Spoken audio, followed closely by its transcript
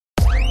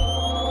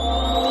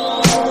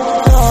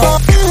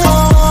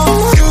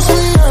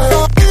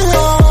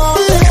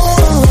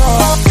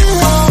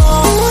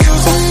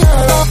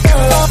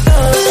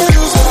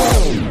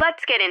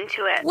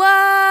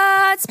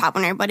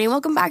poppin', everybody?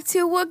 Welcome back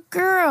to A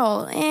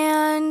Girl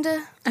and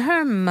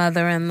Her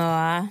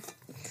mother-in-law.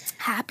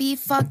 Happy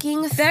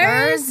fucking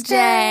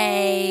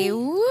Thursday.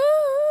 Woo!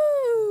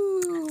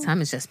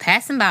 Time is just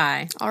passing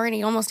by.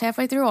 Already almost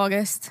halfway through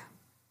August.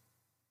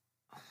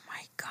 Oh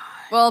my God.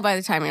 Well, by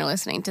the time you're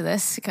listening to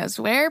this, because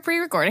we're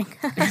pre-recording.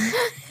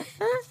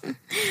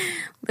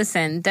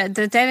 Listen,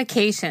 the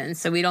dedication,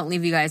 so we don't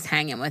leave you guys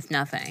hanging with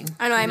nothing.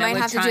 I know, I might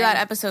have to do that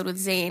episode with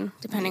Zane,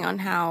 depending on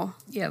how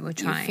we're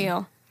trying. you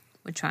feel.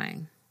 We're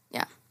trying.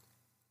 Yeah.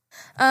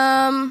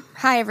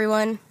 Hi,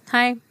 everyone.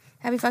 Hi.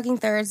 Happy fucking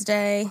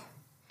Thursday.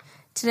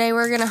 Today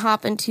we're going to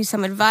hop into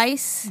some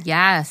advice.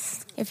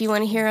 Yes. If you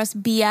want to hear us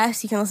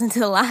BS, you can listen to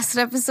the last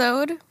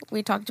episode.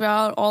 We talked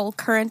about all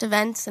current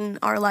events in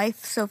our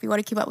life, so if you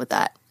want to keep up with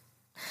that.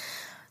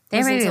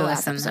 They already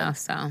listen, though,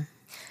 so.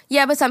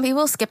 Yeah, but some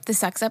people skip the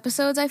sex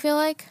episodes, I feel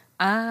like.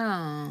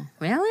 Oh,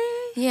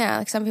 really? Yeah,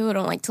 like some people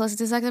don't like to listen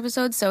to sex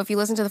episodes, so if you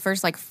listen to the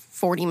first,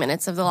 40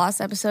 minutes of the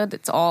last episode,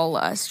 it's all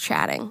us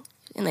chatting,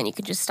 and then you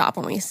can just stop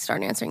when we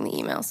start answering the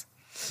emails.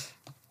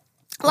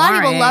 A lot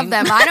of people love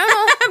them. I don't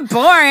know.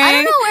 Boring. I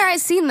don't know where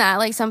I've seen that.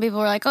 Like, some people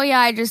are like, oh, yeah,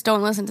 I just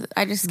don't listen to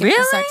I just skip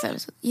the sex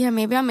episode. Yeah,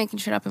 maybe I'm making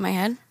shit up in my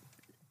head.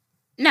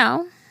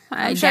 No,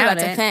 I'm sure doubt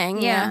that's a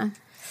thing, yeah.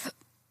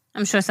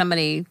 I'm sure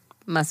somebody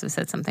must have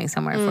said something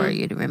somewhere for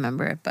you to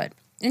remember it, but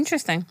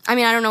interesting. I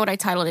mean, I don't know what I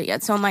titled it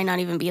yet, so it might not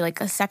even be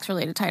like a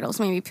sex-related title,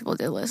 so maybe people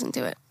did listen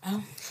to it.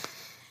 Oh.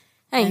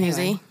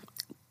 Anyway.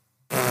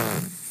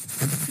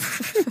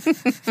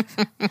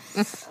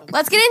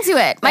 Let's get into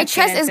it. My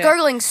chest is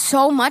gurgling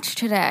so much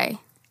today.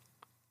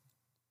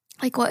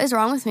 Like, what is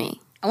wrong with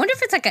me? I wonder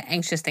if it's like an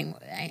anxious thing.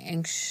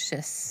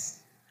 Anxious.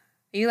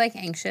 Are you like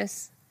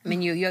anxious? I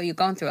mean, you're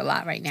going through a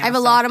lot right now. I have a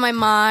lot on my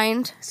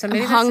mind. So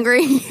maybe I'm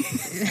hungry.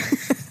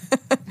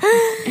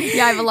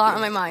 Yeah, I have a lot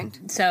on my mind.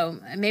 So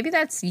maybe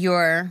that's you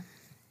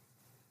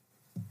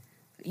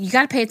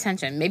got to pay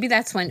attention. Maybe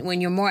that's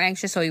when you're more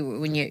anxious or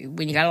when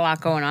you got a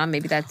lot going on.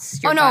 Maybe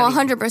that's your body.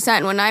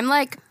 100%. When I'm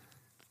like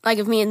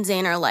if me and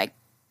Zane are like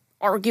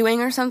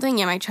arguing or something,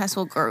 yeah, my chest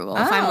will gurgle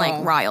if I'm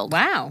like riled.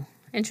 Wow.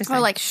 Interesting. Or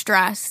like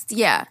stressed.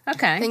 Yeah.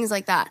 Okay. Things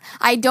like that.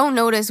 I don't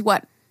notice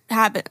what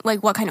happened,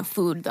 like what kind of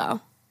food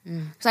though.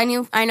 Because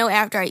I know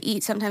after I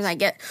eat, sometimes I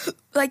get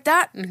like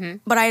that,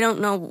 but I don't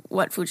know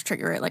what foods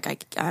trigger it. Like I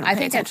don't pay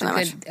think that's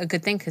attention a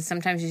good thing because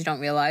sometimes you don't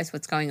realize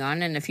what's going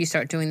on, and if you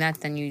start doing that,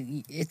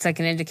 then it's like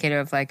an indicator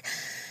of like,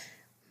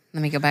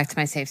 let me go back to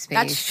my safe space.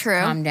 That's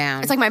true. Calm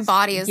down. It's like my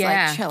body is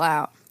like chill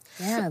out.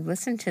 Yeah,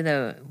 listen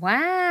to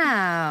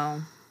wow.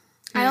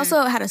 I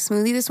also had a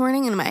smoothie this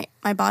morning, and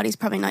my body's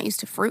probably not used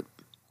to fruit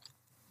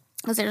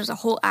because there's a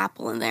whole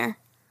apple in there,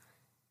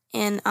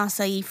 and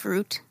acai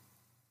fruit,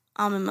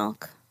 almond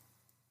milk.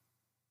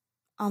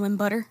 Almond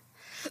butter.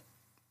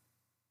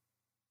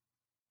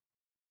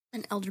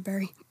 And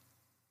elderberry.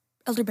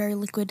 Elderberry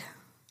liquid.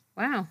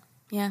 Wow.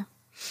 Yeah.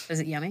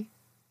 Was it yummy?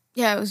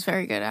 Yeah, it was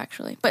very good,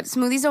 actually. But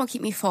smoothies don't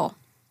keep me full.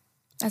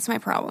 That's my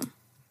problem.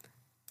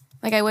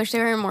 Like, I wish they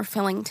were more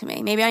filling to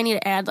me. Maybe I need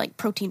to add, like,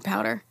 protein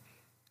powder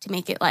to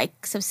make it,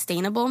 like,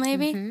 sustainable,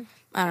 maybe.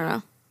 I don't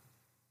know.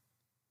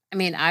 I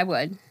mean, I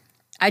would.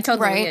 I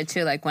told Leah,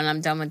 too, like, when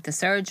I'm done with the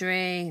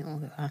surgery...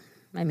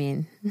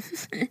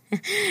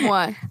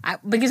 What?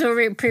 Because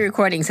we're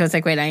pre-recording, so it's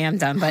like, wait, I am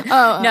done. But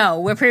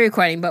no, we're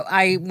pre-recording. But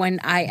when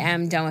I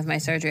am done with my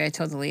surgery, I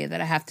told Leah that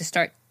I have to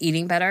start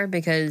eating better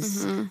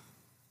because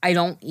I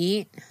don't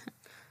eat.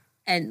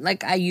 And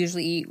like I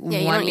usually eat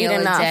one meal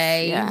a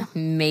day,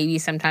 maybe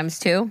sometimes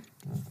two.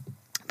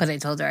 But I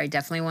told her I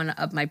definitely want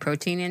to up my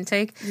protein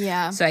intake.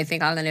 Yeah. So I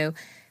think I'm going to,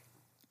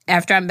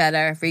 after I'm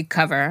better,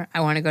 recover, I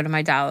want to go to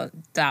my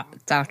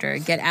doctor,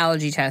 get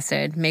allergy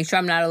tested, make sure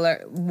I'm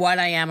not what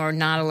I am or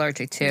not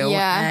allergic to,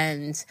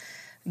 and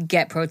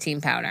get protein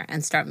powder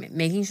and start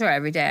making sure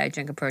every day I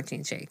drink a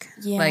protein shake.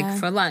 Yeah. Like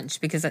for lunch,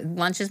 because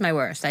lunch is my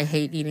worst. I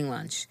hate eating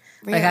lunch.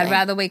 Really? Like I'd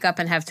rather wake up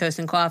and have toast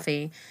and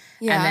coffee,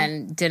 and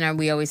then dinner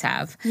we always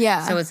have.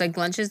 Yeah. So it's like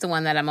lunch is the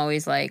one that I'm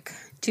always like,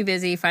 too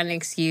busy, find an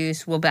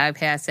excuse, we'll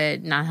bypass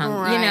it, not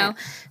hungry, you know?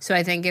 So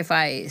I think if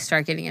I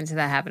start getting into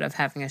the habit of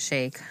having a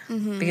shake,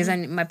 because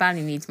my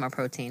body needs more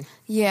protein.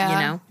 Yeah. You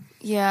know?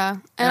 Yeah.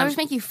 And it'll just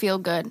make you feel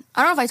good.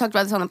 I don't know if I talked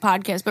about this on the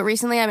podcast, but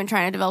recently I've been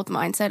trying to develop the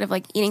mindset of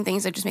like eating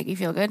things that just make you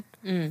feel good.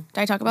 Did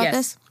I talk about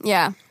this?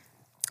 Yeah.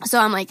 So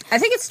I'm like... I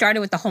think it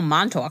started with the whole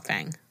Montauk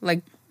thing.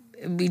 Like,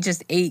 we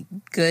just ate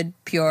good,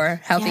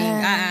 pure, healthy...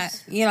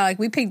 like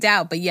we pigged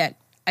out, but yet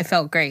I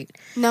felt great.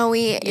 No,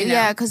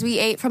 because we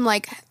ate from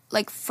like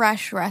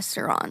fresh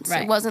restaurants.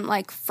 Right. It wasn't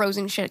like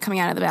frozen shit coming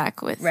out of the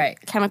back with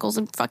chemicals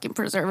and fucking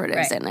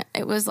preservatives in it.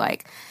 It was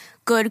like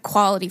good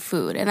quality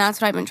food. And that's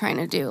what I've been trying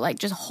to do. Like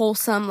just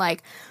wholesome,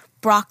 like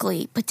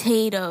broccoli,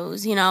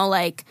 potatoes,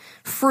 like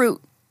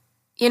fruit,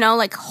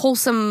 like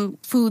wholesome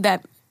food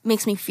that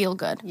makes me feel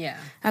good. Yeah.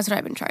 That's what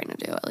I've been trying to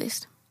do at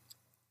least.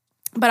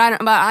 But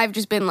I've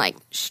just been like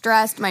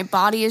stressed. My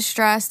body is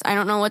stressed. I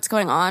don't know what's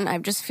going on. I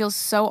just feel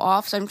so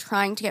off. So I'm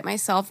trying to get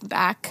myself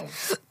back.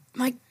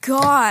 My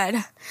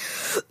God,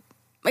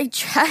 my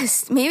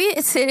chest. Maybe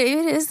it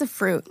is the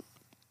fruit.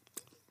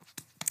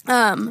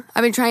 I've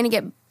been trying to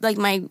get, like,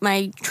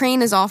 my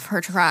train is off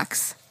her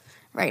tracks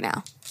right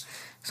now.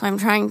 So I'm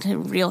trying to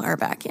reel her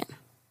back in.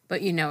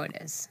 But you know it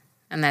is.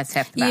 And that's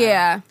half the battle.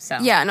 Yeah. So.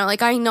 Yeah, no,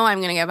 like, I know I'm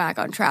going to get back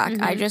on track.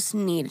 I just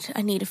need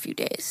a few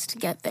days to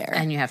get there.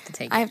 And you have to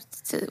take it. I have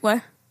to,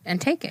 what? And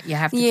take it. You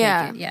have to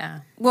take it,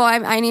 yeah. Well,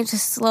 I need to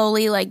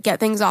slowly, like, get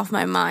things off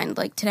my mind.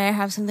 Like, today I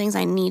have some things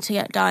I need to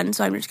get done,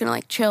 so I'm just going to,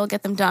 like, chill,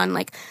 get them done.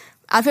 Like,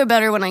 I feel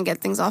better when I get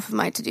things off of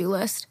my to-do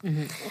list.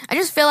 I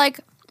just feel like,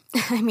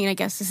 I mean, I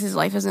guess this is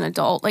life as an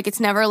adult. Like, it's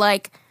never,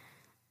 like,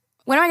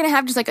 when am I going to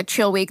have just, like, a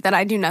chill week that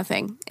I do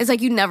nothing? It's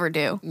like you never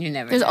do.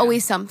 There's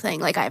always something.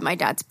 Like, I have my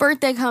dad's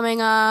birthday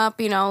coming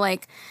up, you know,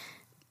 like,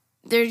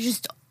 there's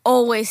just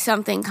always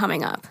something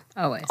coming up.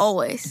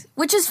 Always.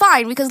 Which is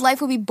fine, because life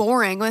would be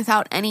boring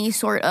without any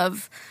sort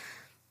of,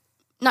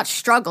 not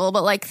struggle,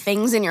 but, like,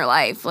 things in your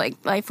life. Like,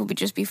 life would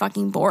just be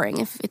fucking boring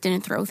if it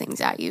didn't throw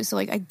things at you. So,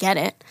 like, I get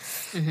it.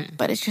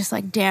 But it's just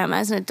like, damn,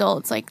 as an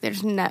adult, it's like,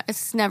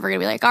 it's never going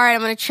to be like, all right,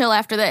 I'm going to chill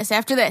after this,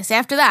 after this,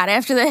 after that,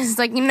 after this. It's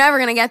like, you're never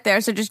going to get there,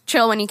 so just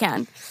chill when you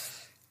can.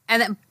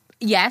 And then,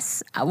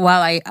 yes,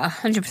 while I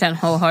 100%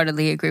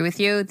 wholeheartedly agree with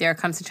you, there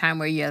comes a time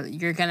where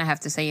you're going to have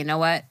to say, you know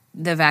what?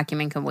 The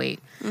vacuuming can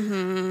wait.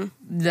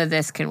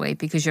 This can wait,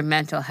 because your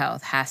mental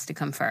health has to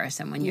come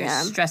first. And when you're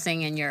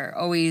stressing and you're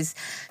always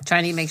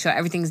trying to make sure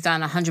everything's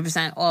done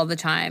 100% all the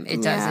time,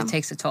 it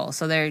takes a toll.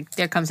 So there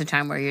comes a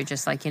time where you're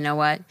just like, you know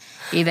what?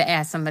 Either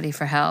ask somebody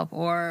for help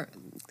or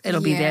it'll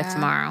be there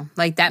tomorrow.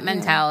 Like, that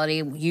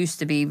mentality used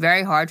to be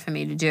very hard for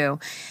me to do.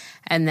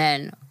 And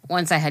then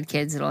once I had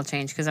kids, it all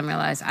changed, because I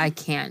realized I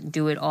can't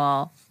do it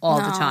all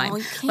the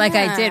time. Like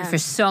I did for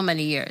so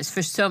many years.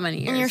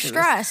 And you're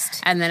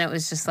stressed. And then it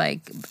was just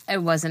like, it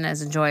wasn't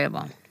as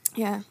enjoyable.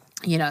 Yeah.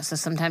 You know, so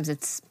sometimes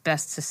it's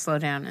best to slow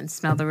down and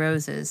smell the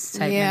roses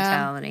type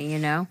mentality, you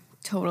know?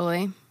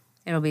 Totally.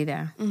 It'll be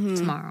there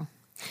tomorrow.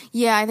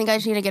 Yeah, I think I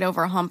just need to get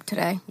over a hump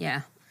today.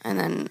 Yeah. And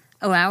then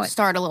allow it.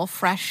 Start a little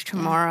fresh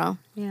tomorrow.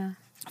 Yeah.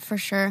 For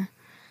sure.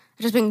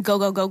 I've just been go.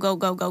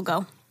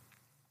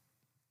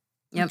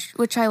 Yep.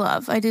 Which I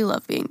love. I do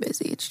love being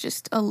busy. It's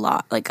just a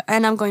lot. Like,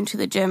 and I'm going to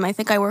the gym. I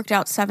think I worked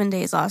out 7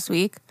 days last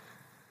week.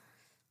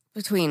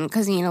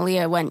 Because, you know,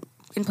 Leah went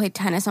and played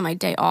tennis on my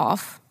day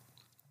off.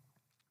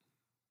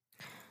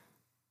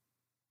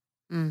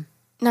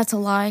 That's a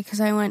lie, because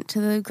I went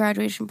to the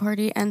graduation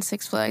party and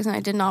Six Flags, and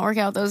I did not work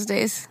out those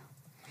days.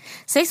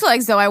 Six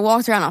Flags, though, I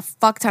walked around a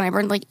fuck ton. I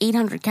burned like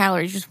 800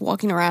 calories just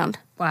walking around.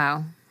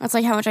 Wow. That's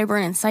like how much I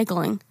burn in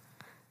cycling.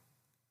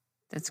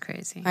 That's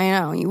crazy. I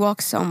know. You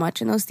walk so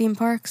much in those theme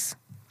parks.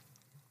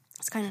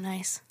 It's kind of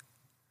nice.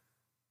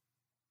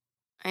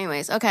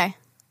 Anyways, okay.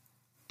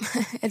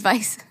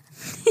 Advice.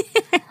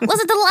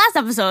 Listen to the last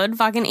episode,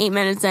 fucking 8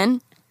 minutes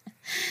in.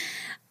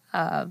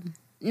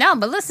 No,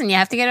 but listen, you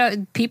have to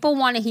get people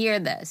want to hear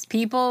this.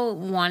 People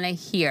want to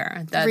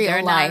hear that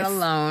they're not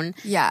alone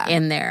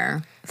in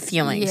their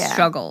feelings,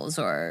 struggles,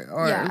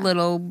 or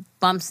little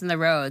bumps in the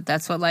road.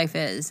 That's what life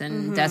is,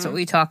 and that's what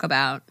we talk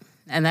about.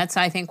 And that's,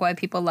 I think, why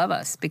people love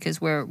us,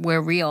 because we're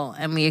real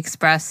and we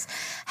express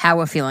how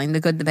we're feeling, the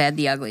good, the bad,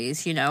 the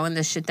uglies, you know, and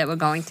the shit that we're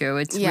going through.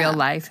 It's real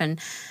life. And,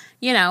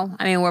 you know,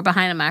 I mean, we're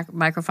behind a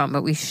microphone,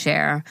 but we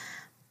share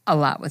a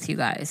lot with you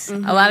guys.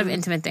 A lot of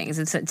intimate things.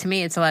 To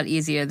me, it's a lot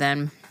easier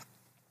than...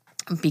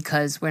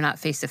 because we're not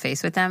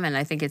face-to-face with them, and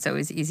I think it's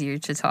always easier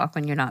to talk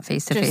when you're not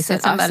face-to-face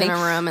with somebody. Us in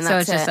a room, and so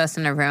it's just us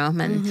in a room,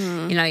 and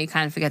you know, you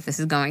kind of forget this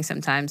is going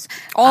sometimes.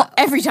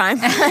 Every time.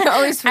 I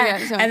always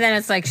forget. And then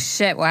it's like,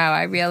 shit, wow,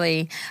 I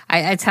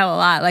tell a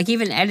lot. Like,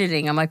 even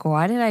editing, I'm like,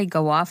 why did I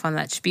go off on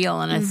that spiel?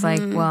 And it's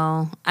like,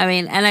 well, I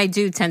mean, and I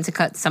do tend to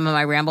cut some of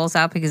my rambles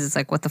out, because it's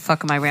like, what the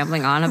fuck am I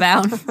rambling on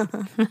about?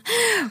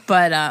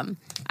 But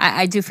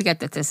I do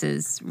forget that this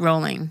is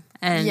rolling,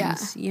 and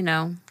you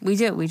know, we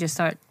just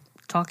start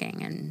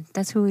talking, and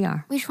that's who we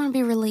are. We just want to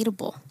be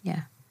relatable.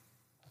 Yeah.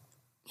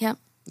 Yep.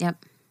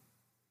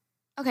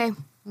 Okay.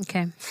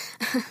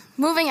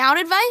 Moving out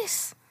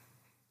advice.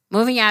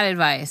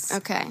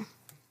 Okay.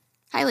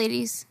 Hi,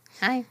 ladies.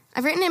 Hi.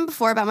 I've written in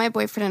before about my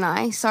boyfriend and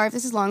I. Sorry if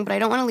this is long, but I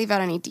don't want to leave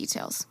out any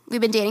details. We've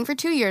been dating for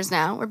 2 years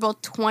now. We're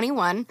both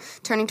 21,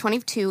 turning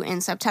 22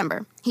 in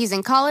September. He's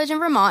in college in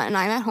Vermont, and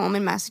I'm at home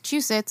in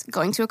Massachusetts,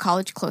 going to a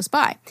college close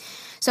by.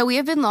 So we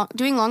have been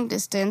doing long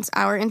distance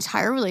our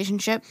entire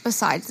relationship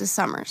besides the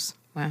summers.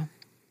 Wow.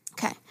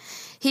 Okay.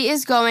 He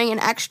is going an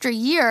extra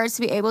year to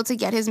be able to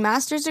get his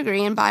master's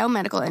degree in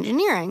biomedical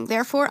engineering.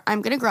 Therefore,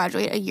 I'm going to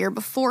graduate a year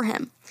before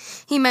him.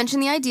 He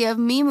mentioned the idea of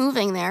me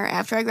moving there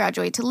after I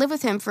graduate to live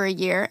with him for a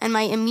year, and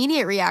my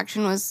immediate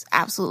reaction was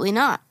absolutely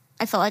not.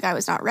 I felt like I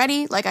was not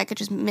ready, like I could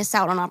just miss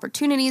out on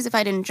opportunities if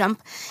I didn't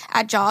jump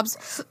at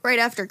jobs right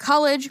after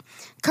college.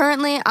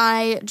 Currently,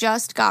 I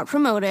just got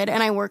promoted,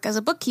 and I work as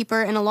a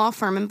bookkeeper in a law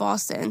firm in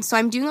Boston, so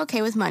I'm doing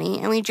okay with money,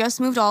 and we just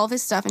moved all of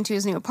his stuff into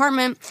his new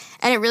apartment,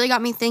 and it really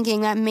got me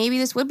thinking that maybe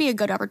this would be a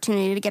good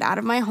opportunity to get out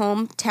of my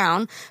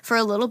hometown for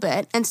a little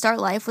bit and start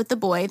life with the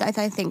boy that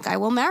I think I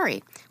will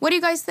marry. What do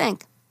you guys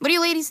think? What do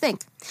you ladies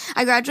think?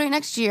 I graduate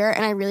next year,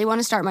 and I really want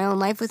to start my own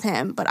life with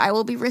him, but I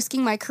will be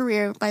risking my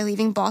career by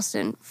leaving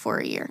Boston for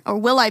a year. Or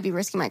will I be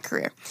risking my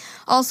career?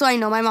 Also, I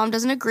know my mom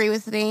doesn't agree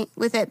with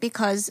it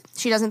because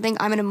she doesn't think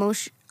I'm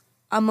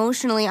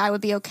emotionally I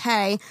would be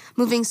okay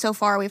moving so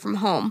far away from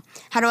home.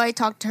 How do I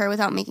talk to her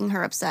without making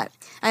her upset?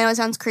 I know it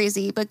sounds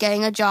crazy, but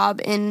getting a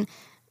job in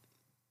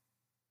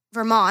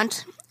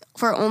Vermont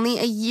for only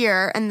a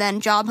year and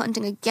then job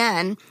hunting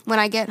again when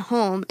I get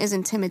home is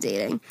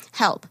intimidating.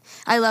 Help.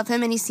 I love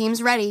him and he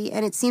seems ready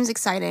and it seems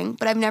exciting,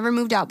 but I've never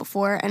moved out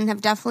before and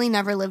have definitely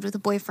never lived with a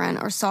boyfriend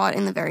or saw it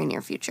in the very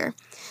near future.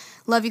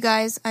 Love you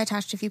guys. I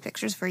attached a few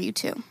pictures for you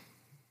too.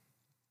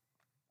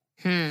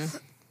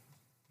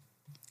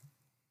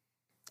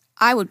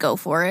 I would go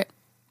for it.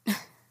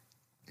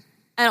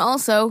 And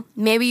also,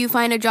 maybe you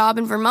find a job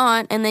in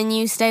Vermont and then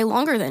you stay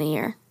longer than a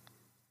year.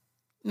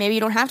 Maybe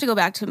you don't have to go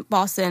back to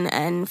Boston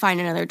and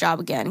find another job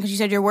again. Because you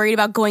said you're worried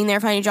about going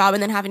there, finding a job,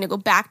 and then having to go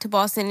back to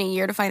Boston in a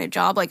year to find a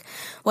job. Like,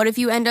 what if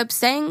you end up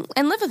staying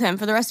and live with him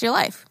for the rest of your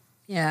life?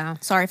 Yeah.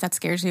 Sorry if that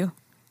scares you.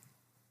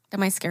 That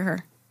might scare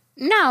her.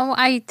 No,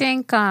 I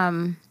think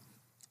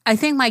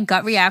my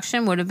gut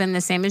reaction would have been the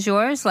same as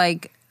yours.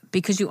 Like,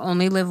 because you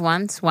only live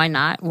once, why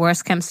not?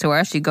 Worst comes to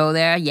worst. You go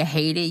there, you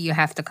hate it, you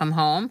have to come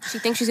home. She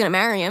thinks she's going to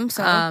marry him,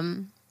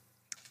 so...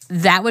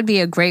 that would be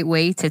a great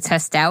way to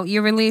test out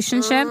your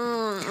relationship.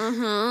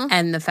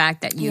 And the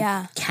fact that you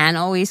can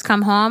always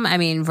come home. I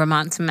mean,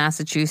 Vermont to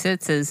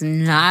Massachusetts is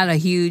not a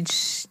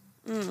huge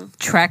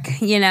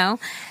trek, you know?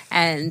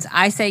 And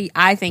I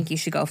think you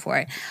should go for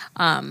it.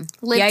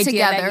 Live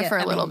together for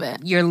a little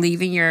bit. You're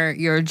leaving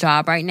your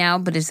job right now,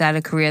 but is that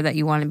a career that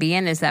you want to be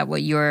in? Is that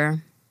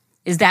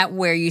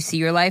where you see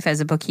your life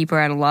as a bookkeeper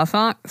at a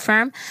law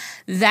firm?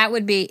 That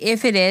would be,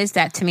 if it is,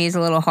 that to me is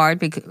a little hard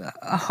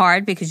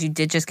because you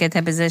did just get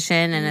that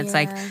position. And it's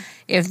like,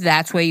 if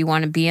that's where you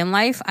want to be in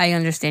life, I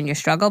understand your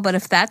struggle. But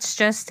if that's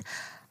just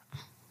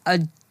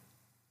a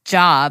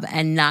job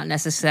and not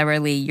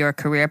necessarily your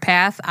career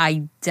path,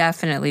 I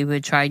definitely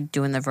would try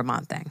doing the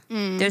Vermont thing.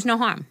 There's no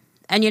harm.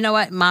 And you know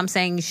what? Mom's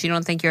saying she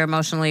don't think you're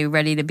emotionally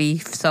ready to be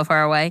so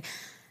far away.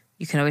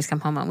 You can always come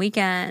home on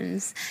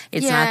weekends.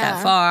 It's not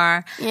that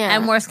far. Yeah.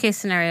 And worst case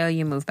scenario,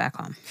 you move back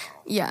home.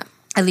 Yeah.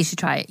 At least you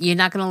try it. You're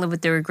not going to live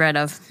with the regret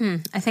of,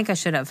 I think I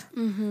should have.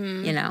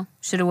 You know,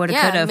 should have, would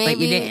have, could have, but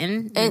you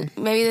didn't. And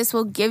maybe this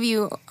will give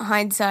you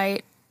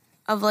hindsight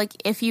of, like,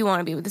 if you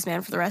want to be with this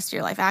man for the rest of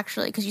your life,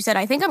 actually. Because you said,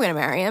 I think I'm going to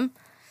marry him.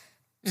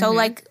 So,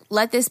 like,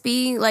 let this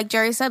be, like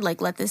Jerry said,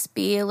 like, let this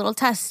be a little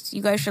test.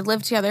 You guys should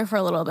live together for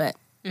a little bit.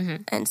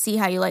 And see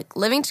how you like.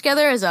 Living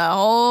together is a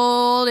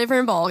whole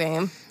different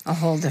ballgame. A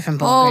whole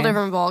different ballgame.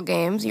 Different ball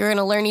games. You're going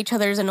to learn each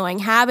other's annoying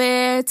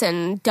habits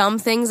and dumb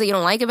things that you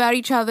don't like about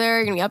each other.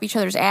 You're going to be up each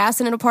other's ass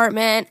in an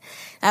apartment.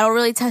 That'll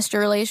really test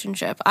your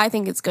relationship. I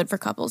think it's good for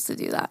couples to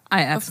do that.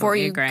 I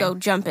absolutely agree. Before you go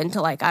jump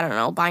into, like, I don't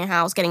know, buying a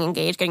house, getting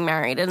engaged, getting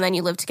married, and then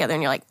you live together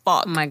and you're like,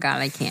 fuck. Oh my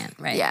God, I can't,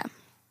 right? Yeah.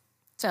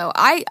 So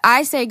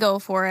I say go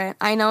for it.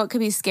 I know it could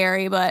be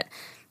scary, but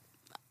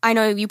I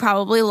know you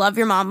probably love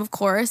your mom, of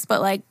course, but,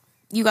 like,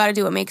 you got to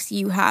do what makes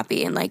you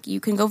happy, and, like,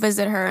 you can go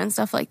visit her and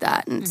stuff like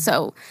that. And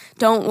so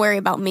don't worry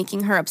about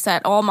making her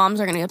upset. All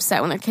moms are going to get upset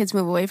when their kids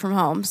move away from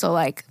home. So,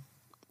 like,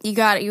 you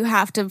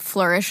have to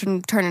flourish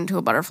and turn into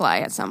a butterfly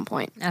at some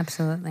point.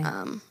 Absolutely.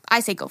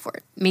 I say go for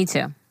it. Me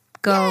too.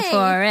 Go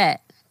for it.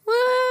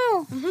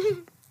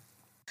 Woo!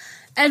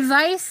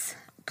 Advice,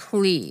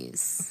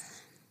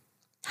 please.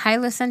 Hi,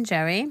 Liz and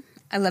Jerry.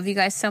 I love you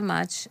guys so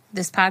much.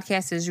 This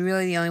podcast is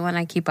really the only one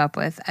I keep up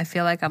with. I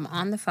feel like I'm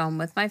on the phone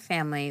with my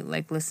family,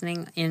 like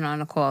listening in on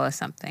a call or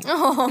something.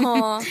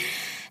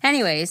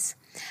 Anyways,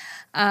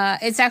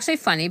 it's actually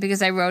funny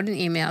because I wrote an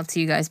email to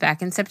you guys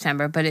back in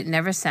September, but it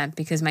never sent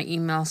because my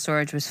email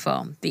storage was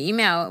full. The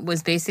email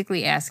was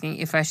basically asking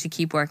if I should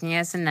keep working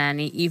as a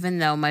nanny even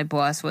though my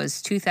boss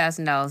was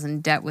 $2,000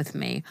 in debt with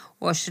me,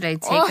 or should I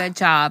take a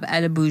job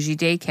at a bougie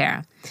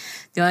daycare?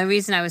 The only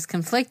reason I was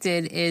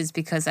conflicted is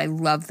because I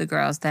love the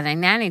girls that I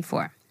nannied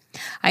for.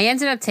 I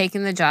ended up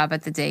taking the job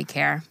at the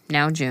daycare,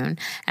 now June,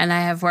 and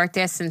I have worked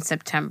there since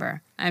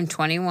September. I'm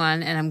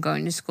 21 and I'm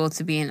going to school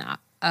to be an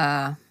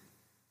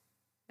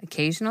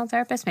occasional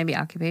therapist, maybe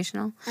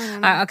occupational.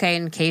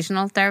 An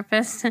occasional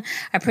therapist.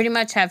 I pretty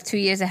much have 2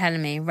 years ahead of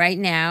me. Right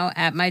now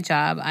at my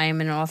job, I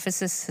am an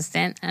office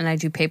assistant and I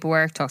do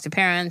paperwork, talk to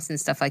parents and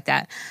stuff like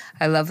that.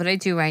 I love what I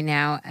do right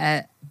now.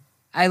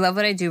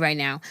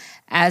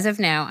 As of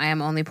now, I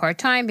am only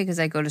part-time because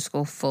I go to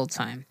school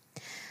full-time.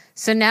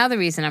 So now the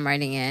reason I'm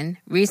writing in,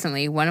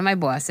 recently, one of my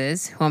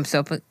bosses, who I'm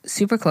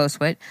super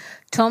close with,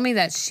 told me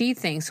that she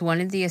thinks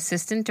one of the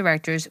assistant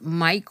directors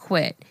might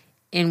quit,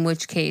 in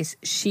which case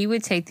she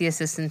would take the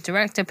assistant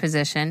director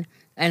position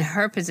and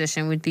her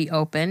position would be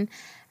open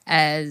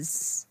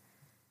as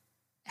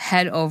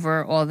head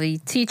over all the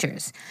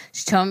teachers.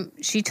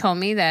 She told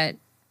me that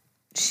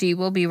she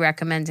will be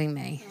recommending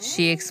me.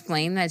 She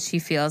explained that she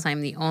feels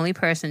I'm the only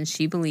person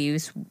she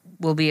believes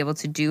will be able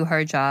to do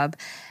her job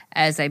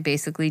as I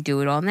basically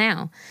do it all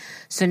now.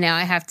 So now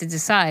I have to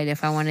decide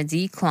if I want to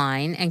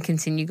decline and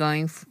continue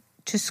going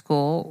to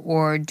school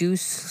or do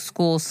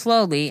school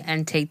slowly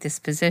and take this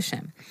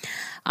position?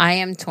 I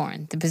am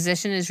torn. The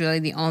position is really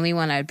the only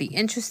one I'd be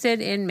interested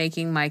in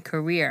making my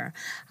career.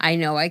 I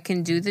know I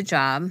can do the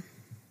job,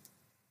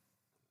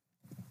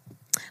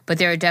 but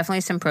there are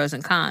definitely some pros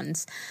and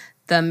cons.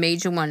 The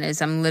major one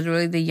is I'm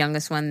literally the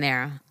youngest one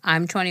there.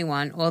 I'm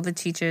 21. All the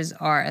teachers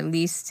are at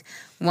least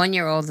 1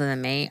 year older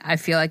than me. I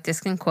feel like this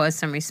can cause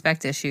some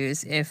respect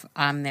issues if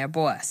I'm their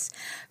boss.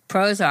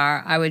 Pros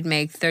are I would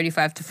make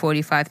 $35,000 to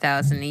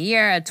 $45,000 a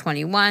year at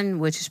 21,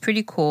 which is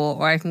pretty cool,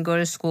 or I can go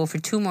to school for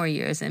 2 more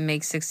years and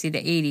make $60,000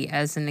 to $80,000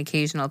 as an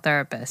occasional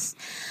therapist.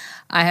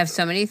 I have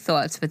so many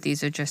thoughts, but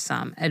these are just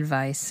some.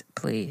 Advice,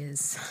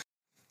 please.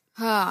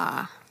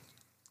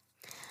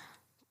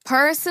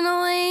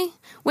 Personally,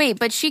 wait,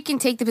 but she can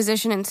take the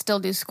position and still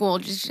do school.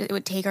 Just it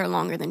would take her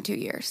longer than 2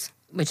 years.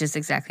 Which is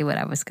exactly what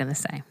I was going to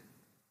say.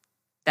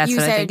 That's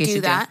what I think you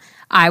should do.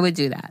 I would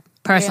do that.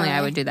 Personally, really?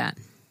 I would do that.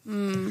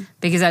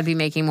 Because I'd be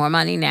making more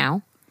money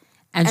now.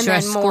 And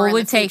sure, school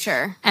would take,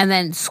 and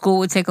then school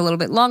would take a little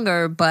bit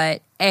longer,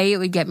 but it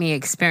would get me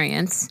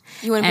experience.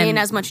 You wouldn't be in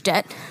as much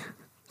debt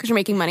because you're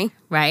making money.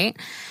 Right.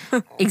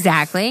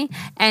 Exactly.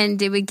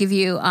 And it would give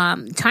you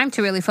time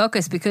to really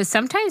focus, because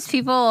sometimes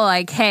people are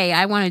like, hey,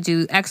 I want to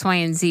do X, Y,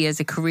 and Z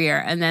as a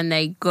career. And then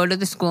they go to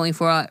the schooling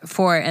for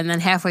it. And then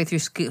halfway through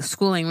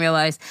schooling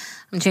realize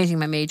I'm changing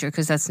my major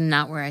because that's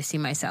not where I see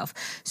myself.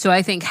 So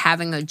I think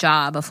having a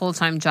job, a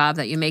full-time job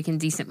that you're making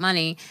decent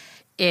money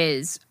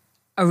is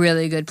a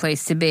really good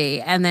place to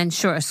be. And then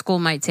sure, school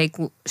might take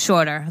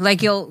shorter.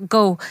 Like you'll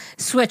go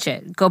switch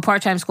it. Go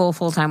part-time school,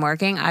 full-time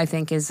working, I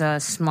think is a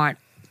smart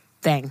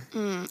thing.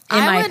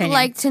 I would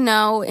like to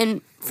know,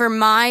 and for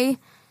my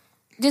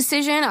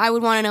decision, I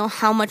would want to know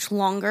how much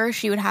longer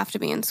she would have to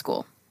be in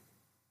school.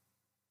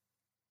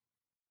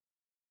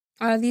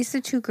 Are these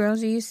the 2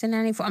 girls you used to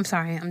nanny for? I'm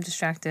sorry, I'm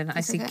distracted.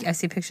 I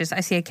see pictures. I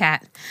see a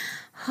cat.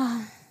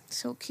 Oh,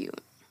 so cute.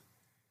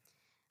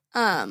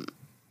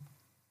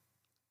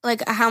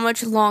 Like how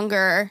much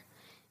longer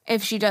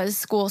if she does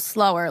school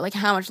slower? Like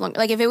how much longer?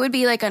 Like if it would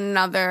be like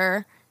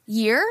another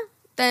year,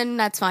 then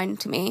that's fine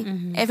to me.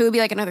 Mm-hmm. If it would be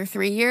like another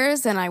 3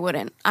 years, then I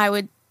wouldn't. I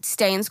would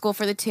stay in school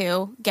for the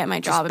 2, get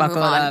my job, and move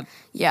on. Up,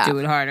 do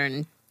it harder,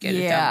 and get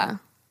it done.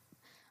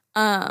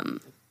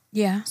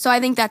 Yeah. So I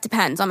think that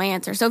depends on my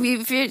answer. So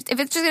if it's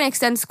just going to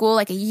extend school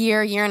like a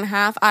year and a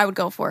half, I would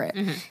go for it.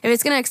 Mm-hmm. If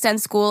it's going to extend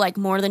school like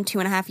more than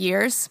 2.5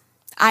 years,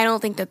 I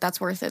don't think that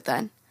that's worth it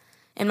then,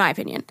 in my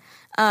opinion.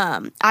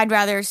 I'd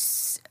rather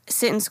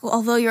sit in school,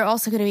 although you're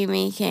also going to be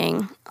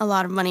making a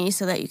lot of money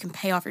so that you can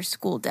pay off your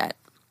school debt.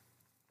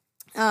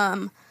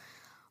 The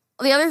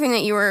other thing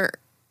that you were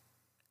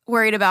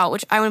worried about,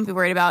 which I wouldn't be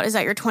worried about, is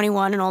that you're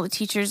 21 and all the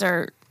teachers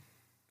are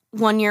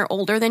 1 year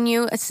older than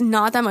you. It's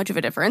not that much of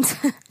a difference,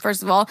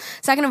 first of all.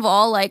 Second of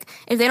all, like,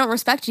 if they don't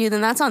respect you, then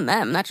that's on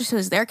them. That just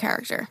shows their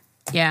character.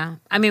 Yeah.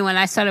 I mean, when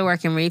I started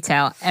working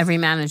retail, every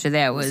manager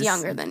there was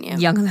younger than you.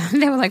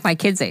 They were like my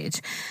kids'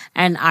 age.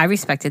 And I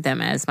respected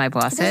them as my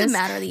bosses. It doesn't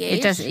matter the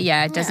age.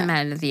 It doesn't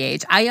matter the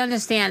age. I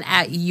understand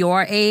at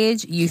your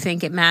age, you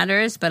think it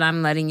matters, but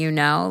I'm letting you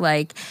know,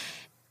 like,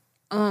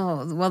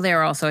 oh, well,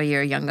 they're also a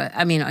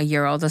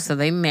year older, so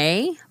they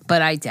may,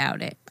 but I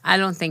doubt it. I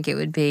don't think it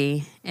would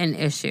be an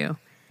issue.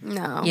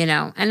 No. You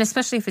know, and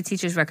especially if a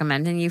teacher's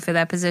recommending you for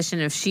that position,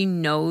 if she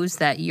knows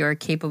that you're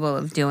capable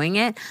of doing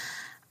it,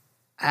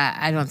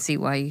 I don't see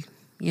why,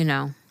 you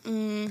know.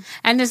 And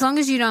as long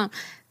as you don't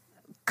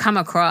come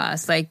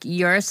across like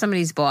you're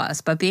somebody's boss,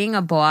 but being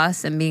a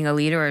boss and being a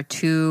leader are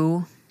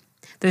two...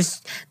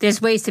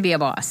 There's ways to be a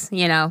boss,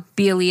 you know.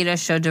 Be a leader,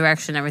 show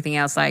direction, everything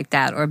else like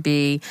that, or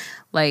be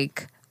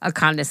like a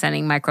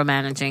condescending,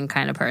 micromanaging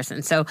kind of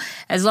person. So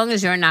as long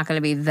as you're not going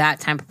to be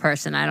that type of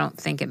person, I don't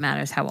think it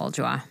matters how old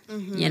you are.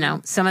 Mm-hmm. You know,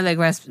 some of the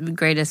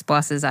greatest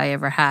bosses I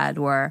ever had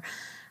were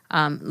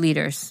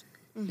leaders,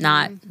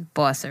 not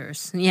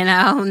bossers, you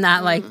know,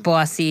 not like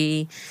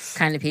bossy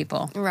kind of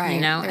people, right?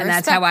 You know, and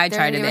that's how I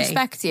try to be.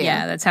 Respect you.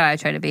 Yeah, that's how I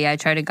try to be. I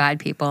try to guide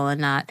people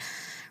and not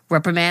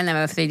reprimand them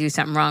if they do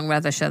something wrong,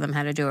 rather show them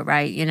how to do it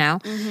right, you know?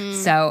 Mm-hmm.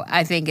 So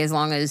I think as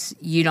long as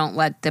you don't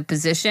let the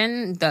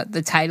position,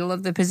 the title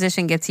of the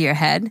position get to your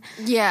head,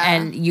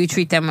 and you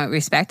treat them with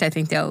respect, I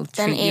think they'll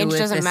treat you with Then age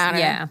doesn't matter.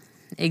 Yeah,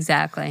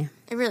 exactly.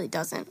 It really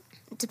doesn't.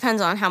 It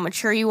depends on how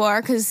mature you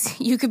are, because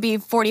you could be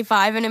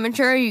 45 and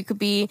immature, you could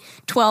be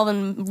 12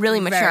 and really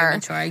mature. Very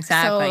mature,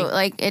 exactly. So,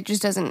 like, it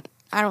just doesn't,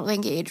 I don't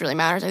think age really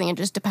matters. I think it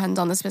just depends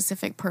on the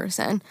specific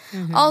person.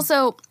 Mm-hmm.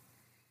 Also,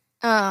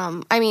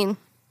 I mean,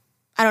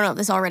 I don't know if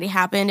this already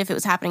happened, if it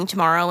was happening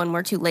tomorrow and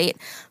we're too late,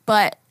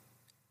 but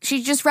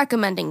she's just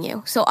recommending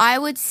you. So I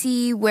would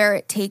see where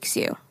it takes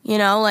you, you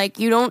know? Like,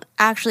 you don't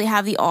actually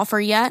have the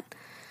offer yet,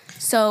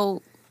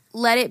 so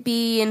let it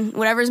be, and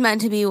whatever's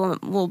meant to be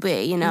will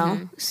be, you know?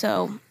 Mm-hmm.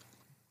 So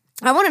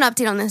I want an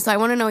update on this, so I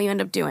want to know what you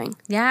end up doing.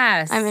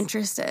 Yes. I'm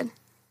interested.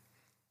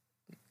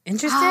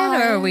 Interested,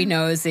 or are we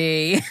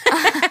nosy?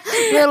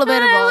 A little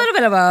bit of both. A little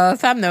bit of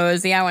both. I'm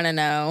nosy. I want to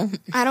know.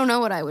 I don't know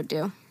what I would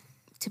do,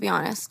 to be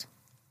honest.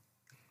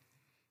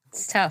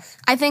 It's tough.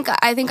 I think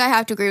I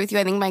have to agree with you.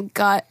 I think my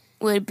gut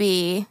would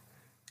be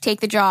take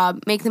the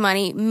job, make the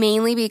money,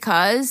 mainly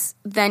because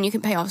then you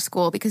can pay off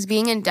school, because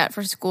being in debt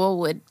for school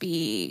would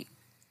be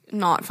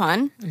not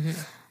fun.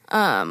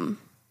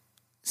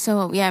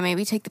 So, yeah,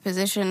 maybe take the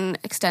position,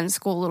 extend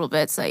school a little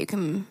bit so that you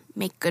can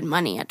make good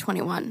money at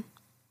 21.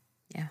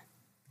 Yeah.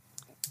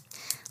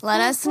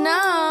 Let us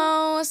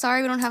know.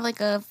 Sorry we don't have, like,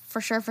 a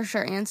for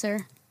sure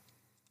answer.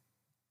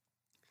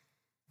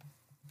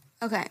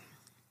 Okay.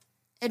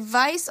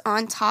 Advice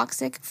on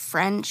toxic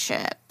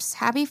friendships.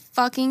 Happy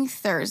fucking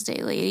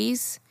Thursday,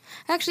 ladies.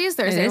 Actually, it's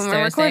Thursday when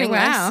we're recording this.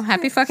 Wow,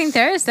 happy fucking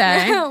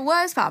Thursday.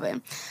 What's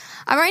poppin'?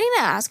 I'm writing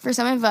to ask for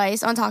some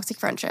advice on toxic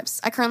friendships.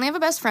 I currently have a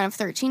best friend of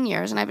 13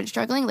 years, and I've been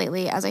struggling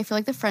lately as I feel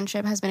like the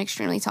friendship has been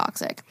extremely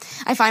toxic.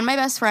 I find my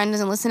best friend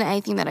doesn't listen to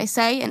anything that I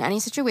say in any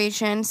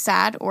situation,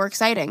 sad or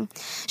exciting.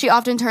 She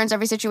often turns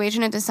every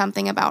situation into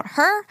something about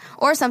her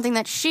or something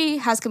that she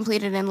has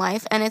completed in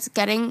life, and it's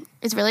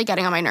really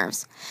getting on my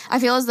nerves. I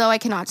feel as though I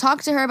cannot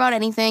talk to her about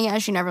anything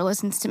as she never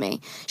listens to me.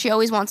 She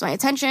always wants my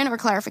attention or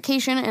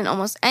clarification in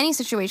almost any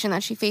situation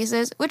that she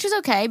faces, which is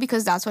okay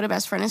because that's what a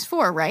best friend is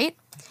for, right?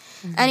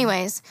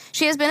 Anyways,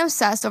 she has been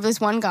obsessed over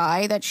this one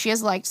guy that she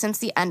has liked since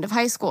the end of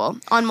high school.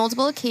 On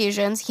multiple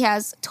occasions, he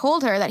has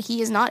told her that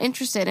he is not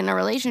interested in a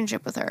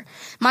relationship with her.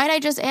 Might I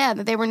just add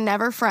that they were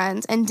never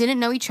friends and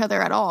didn't know each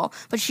other at all,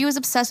 but she was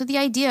obsessed with the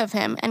idea of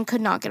him and could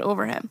not get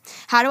over him.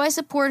 How do I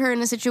support her in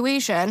a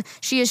situation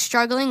she is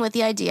struggling with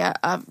the idea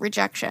of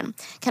rejection?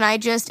 Can I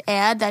just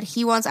add that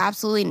he wants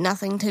absolutely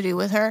nothing to do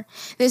with her?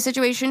 This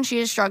situation she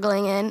is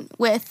struggling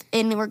with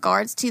in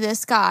regards to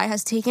this guy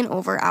has taken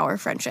over our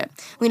friendship.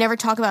 We never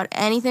talk about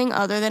anything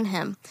other than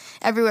him.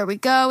 Everywhere we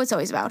go, it's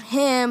always about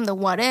him, the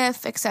what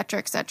if, etc.,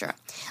 etc.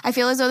 I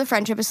feel as though the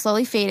friendship is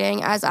slowly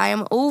fading as I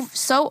am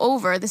so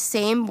over the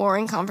same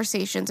boring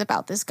conversations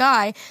about this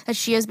guy that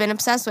she has been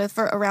obsessed with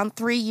for around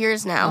 3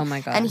 years now. Oh my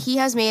God. And he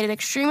has made it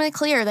extremely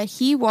clear that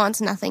he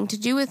wants nothing to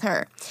do with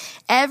her.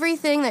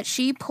 Everything that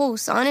she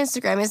posts on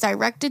Instagram is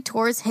directed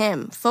towards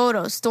him.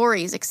 Photos,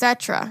 stories,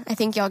 etc. I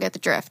think y'all get the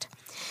drift.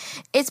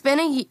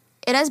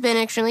 It has been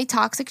an extremely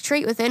toxic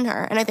trait within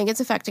her, and I think it's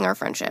affecting our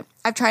friendship.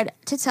 I've tried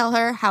to tell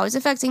her how it's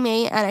affecting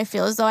me, and I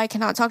feel as though I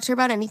cannot talk to her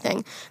about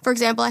anything. For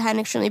example, I had an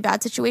extremely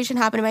bad situation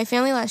happen in my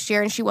family last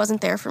year, and she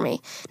wasn't there for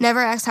me. Never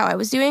asked how I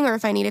was doing or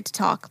if I needed to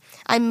talk.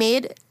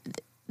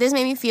 This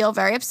made me feel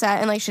very upset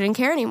and like she didn't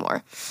care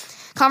anymore.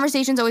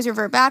 Conversations always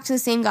revert back to the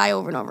same guy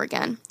over and over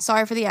again.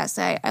 Sorry for the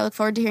essay. I look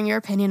forward to hearing your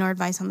opinion or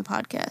advice on the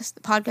podcast.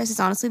 The podcast is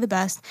honestly the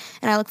best,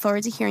 and I look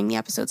forward to hearing the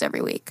episodes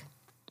every week.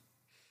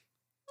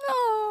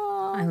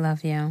 I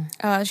love you.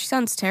 She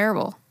sounds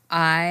terrible.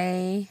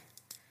 I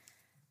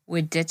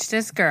would ditch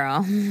this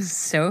girl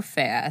so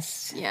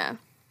fast. Yeah.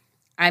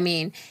 I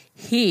mean,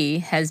 he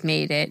has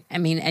made it,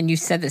 and you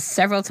said this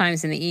several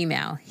times in the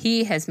email,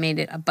 he has made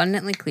it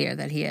abundantly clear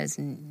that he has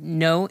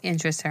no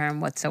interest in her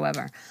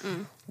whatsoever.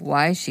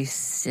 Why is she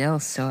still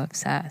so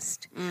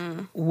obsessed?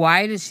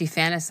 Why does she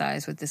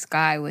fantasize with this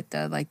guy with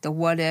the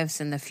what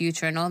ifs and the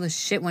future and all the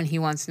shit when he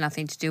wants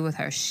nothing to do with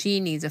her? She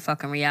needs a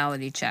fucking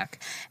reality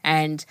check.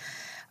 And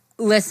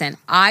listen,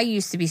 I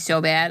used to be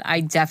so bad.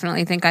 I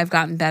definitely think I've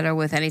gotten better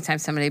with anytime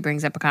somebody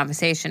brings up a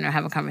conversation or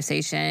have a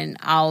conversation,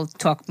 I'll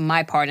talk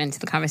my part into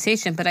the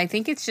conversation. But I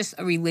think it's just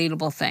a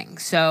relatable thing.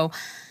 So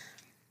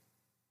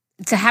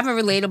to have a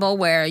relatable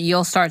where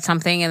you'll start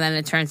something and then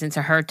it turns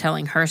into her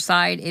telling her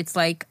side, it's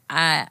like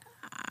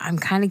I'm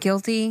kind of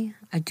guilty.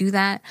 I do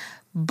that.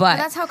 But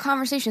that's how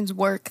conversations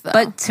work, though.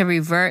 But to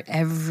revert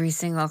every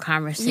single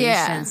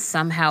conversation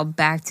somehow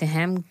back to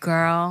him,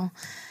 girl,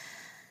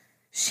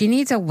 she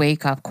needs a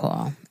wake-up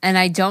call. And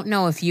I don't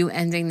know if you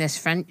ending this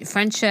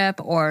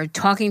friendship or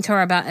talking to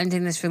her about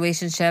ending this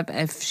relationship,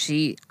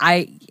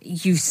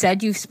 you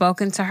said you've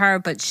spoken to her,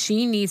 but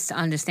she needs to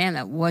understand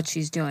that what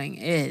she's doing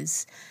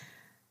is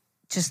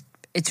just,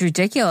 it's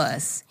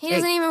ridiculous. He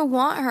doesn't even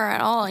want her at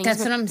all.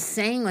 That's what I'm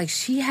saying. Like,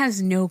 she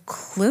has no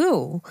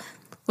clue.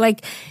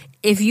 Like,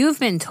 if you've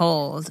been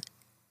told,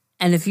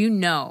 and if you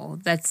know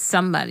that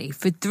somebody,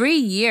 for 3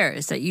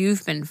 years, that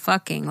you've been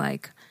fucking,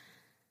 like,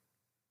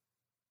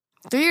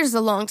 3 years is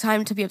a long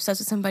time to be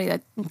obsessed with somebody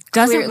that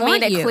doesn't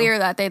want made you. It clear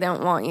that they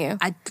don't want you.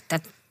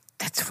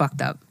 That's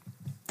fucked up.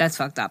 That's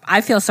fucked up.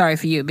 I feel sorry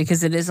for you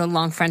because it is a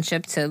long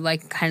friendship to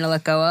like kind of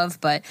let go of,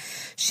 but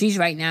she's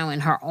right now in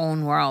her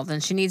own world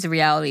and she needs a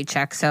reality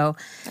check. So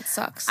that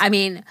sucks. I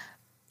mean,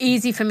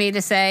 easy for me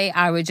to say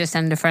I would just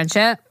end a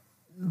friendship,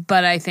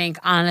 but I think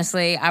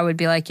honestly I would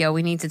be like, yo,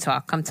 we need to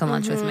talk. Come to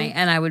lunch with me.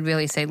 And I would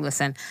really say,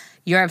 listen,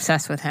 you're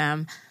obsessed with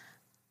him.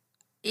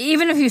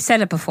 Even if you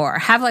said it before,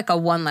 have like a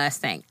one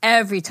last thing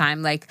every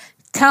time. Like,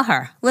 tell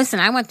her, listen,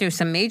 I went through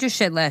some major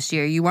shit last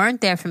year. You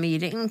weren't there for me. You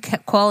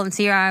didn't call and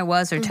see how I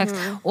was or text.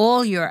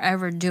 All you're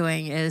ever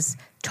doing is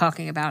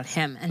talking about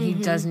him, and he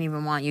doesn't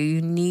even want you. You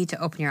need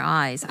to open your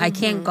eyes. I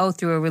can't go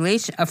through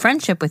a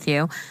friendship with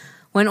you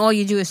when all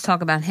you do is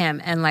talk about him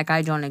and like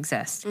I don't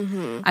exist.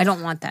 I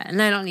don't want that, and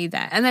I don't need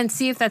that. And then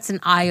see if that's an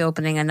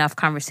eye-opening enough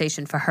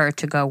conversation for her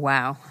to go,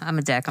 wow, I'm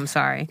a dick. I'm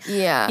sorry.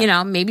 Yeah. You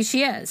know, maybe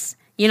she is.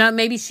 You know,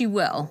 maybe she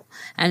will.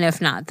 And if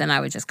not, then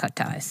I would just cut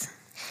ties.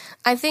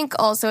 I think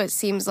also it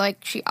seems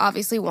like she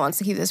obviously wants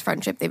to keep this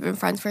friendship. They've been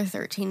friends for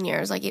 13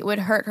 years. Like, it would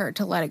hurt her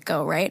to let it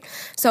go, right?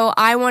 So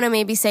I want to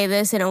maybe say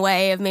this in a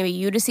way of maybe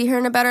you to see her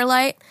in a better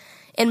light.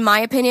 In my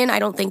opinion, I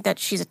don't think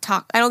that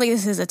I don't think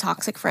this is a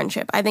toxic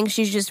friendship. I think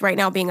she's just right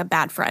now being a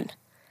bad friend.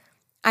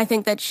 I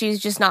think that she's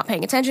just not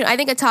paying attention. I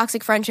think a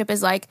toxic friendship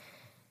is like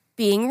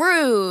being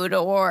rude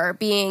or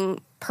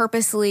being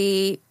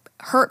purposely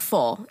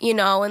hurtful, you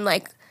know, and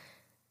like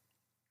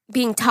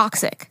being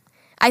toxic.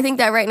 I think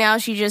that right now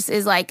she just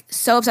is like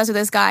so obsessed with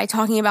this guy,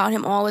 talking about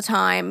him all the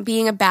time,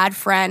 being a bad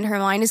friend. Her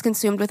mind is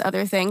consumed with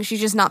other things.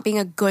 She's just not being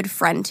a good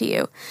friend to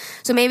you.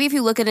 So maybe if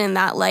you look at it in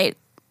that light,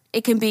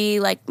 it can be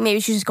like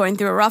maybe she's just going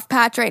through a rough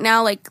patch right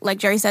now. Like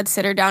Jerry said,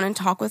 sit her down and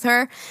talk with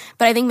her.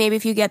 But I think maybe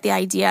if you get the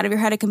idea out of your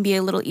head, it can be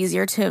a little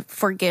easier to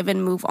forgive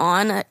and move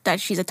on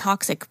that she's a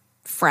toxic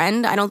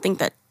friend. I don't think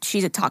that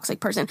she's a toxic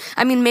person.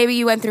 I mean, maybe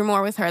you went through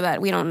more with her that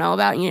we don't know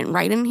about and you didn't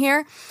write in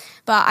here.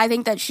 But I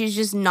think that she's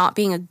just not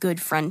being a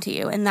good friend to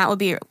you. And it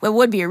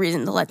would be a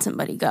reason to let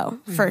somebody go,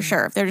 for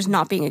sure, if they're just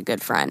not being a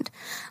good friend.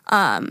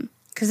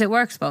 Because it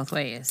works both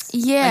ways.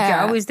 Yeah. Like,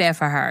 you're always there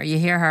for her. You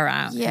hear her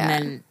out. Yeah. And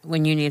then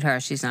when you need her,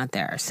 she's not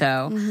there.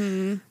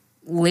 So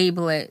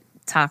label it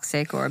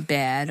toxic or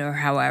bad or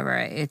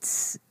however.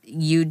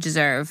 You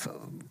deserve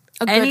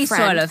any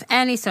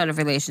sort of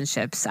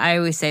relationships. I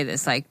always say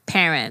this, like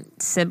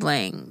parent,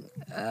 sibling,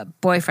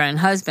 boyfriend,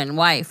 husband,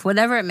 wife,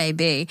 whatever it may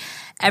be.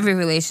 Every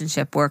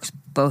relationship works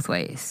both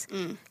ways.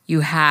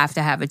 You have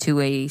to have a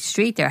two-way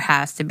street. There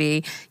has to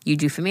be, you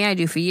do for me, I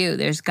do for you.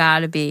 There's got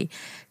to be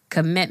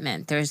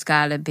commitment. There's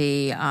got to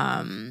be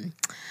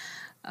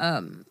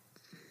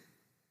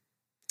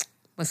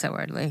what's that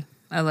word, Lee?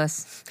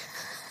 Alice.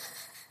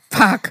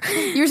 Fuck.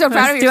 You were so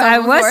proud of yourself. I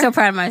was so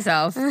proud of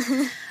myself.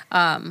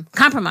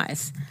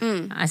 Compromise.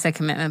 I said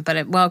commitment,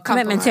 but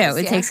commitment too.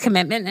 It takes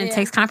commitment and it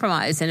takes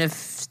compromise. And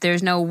if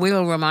there's no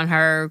wiggle room on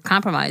her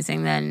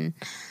compromising, then,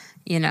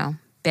 you know,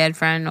 bad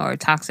friend or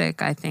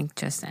toxic, I think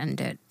just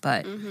end it.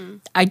 But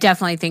I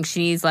definitely think she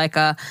needs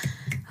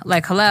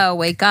hello,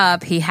 wake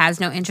up. He has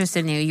no interest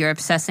in you. You're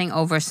obsessing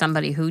over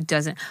somebody who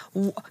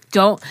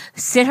don't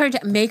sit her,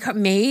 make her,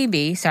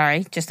 maybe,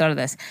 sorry, just thought of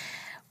this.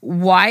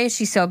 Why is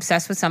she so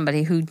obsessed with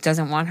somebody who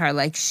doesn't want her?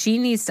 Like, she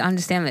needs to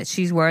understand that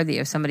she's worthy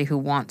of somebody who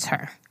wants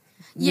her.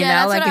 You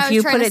know, like if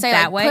you put it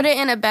that way, put it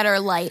in a better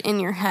light in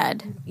your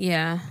head.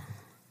 Yeah.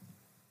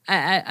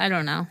 I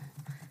don't know.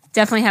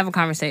 Definitely have a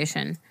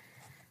conversation.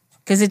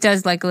 Because it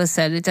does, like Liz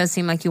said, it does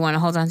seem like you want to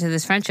hold on to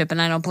this friendship, and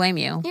I don't blame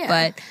you. Yeah.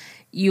 But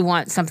you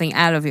want something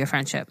out of your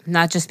friendship,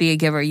 not just be a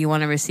giver. You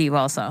want to receive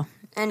also.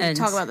 And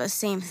talk about the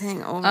same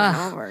thing over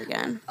and over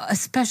again.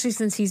 Especially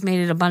since he's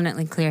made it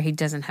abundantly clear he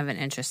doesn't have an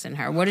interest in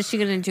her. What is she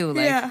going to do?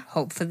 Like,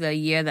 hope for the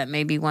year that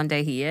maybe one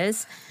day he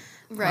is?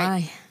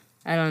 Right.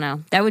 I don't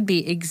know. That would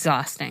be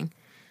exhausting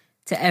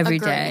to every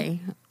day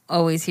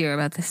always hear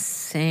about the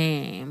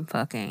same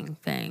fucking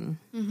thing.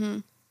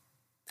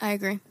 I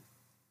agree.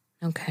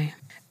 Okay.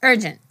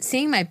 Urgent.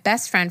 Seeing my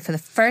best friend for the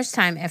first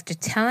time after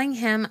telling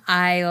him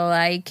I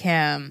like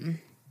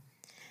him.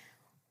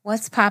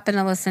 What's poppin',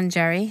 Alyssa and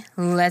Jerry?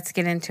 Let's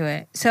get into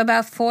it. So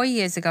about 4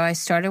 years ago, I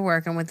started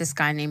working with this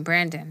guy named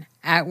Brandon.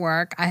 At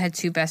work, I had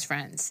two best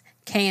friends,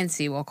 K and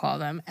C, we'll call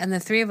them, and the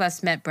three of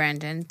us met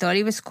Brandon, thought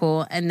he was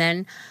cool, and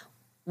then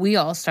we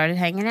all started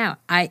hanging out.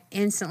 I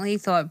instantly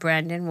thought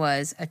Brandon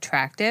was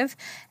attractive,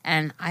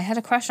 and I had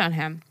a crush on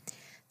him.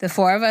 The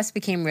four of us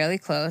became really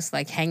close,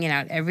 like hanging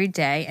out every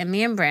day, and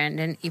me and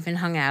Brandon even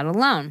hung out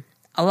alone.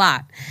 A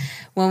lot.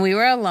 When we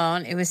were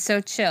alone, it was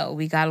so chill.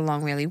 We got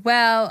along really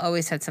well,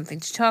 always had something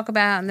to talk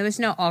about, and there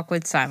was no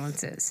awkward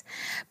silences.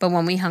 But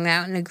when we hang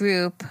out in a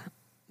group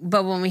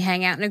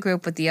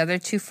with the other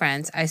two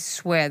friends, I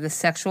swear the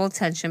sexual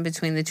tension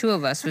between the two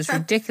of us was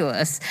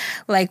ridiculous.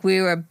 Like we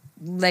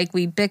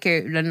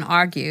bickered and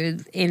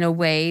argued in a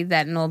way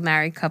that an old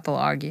married couple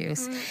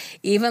argues.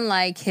 Even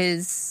like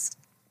his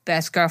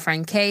best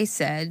girlfriend Kay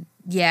said,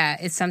 yeah,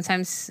 it's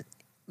sometimes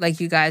like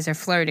you guys are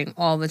flirting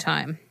all the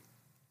time.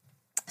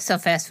 So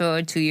fast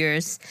forward 2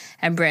 years,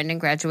 and Brandon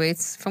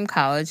graduates from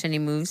college, and he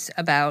moves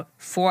about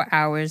 4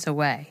 hours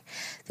away.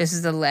 This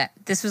was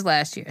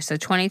last year, so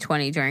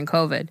 2020 during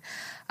COVID.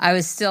 I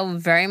was still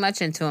very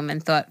much into him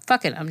and thought,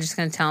 fuck it, I'm just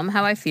going to tell him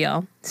how I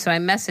feel. So I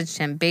messaged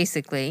him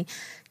basically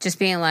just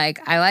being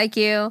like, I like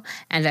you,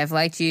 and I've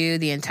liked you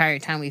the entire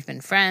time we've been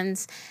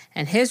friends.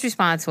 And his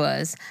response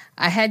was,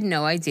 I had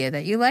no idea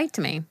that you liked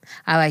me.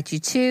 I liked you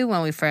too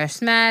when we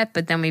first met,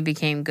 but then we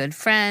became good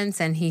friends,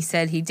 and he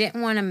said he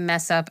didn't want to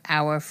mess up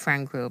our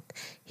friend group.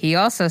 He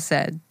also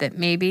said that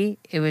maybe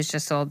it was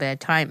just all bad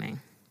timing.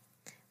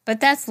 But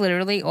that's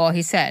literally all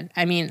he said.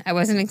 I mean, I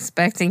wasn't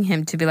expecting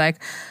him to be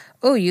like,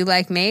 oh, you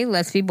like me?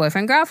 Let's be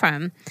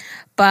boyfriend-girlfriend.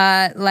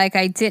 But I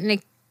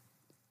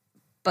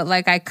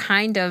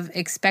kind of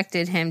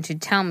expected him to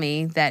tell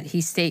me that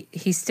he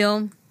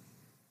still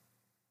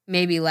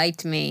maybe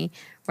liked me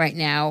right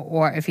now,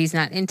 or if he's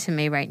not into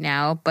me right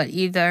now. But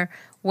either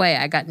way,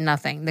 I got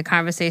nothing. The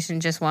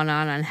conversation just went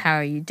on how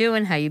are you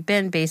doing, how you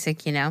been,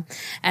 basic, you know.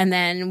 And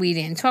then we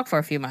didn't talk for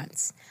a few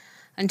months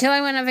until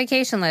I went on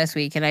vacation last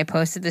week and I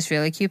posted this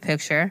really cute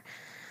picture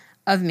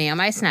of me on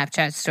my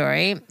Snapchat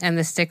story, and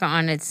the sticker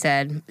on it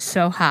said,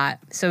 "So hot."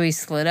 So he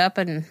slid up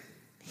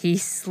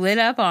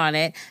on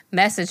it,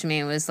 messaged me,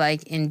 and was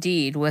like,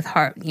 "Indeed," with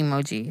heart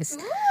emojis.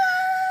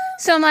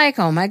 So I'm like,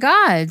 oh my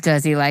God,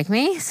 does he like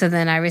me? So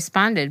then I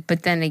responded.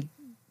 But then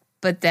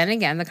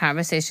again, the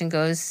conversation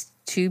goes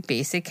to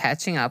basic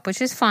catching up,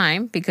 which is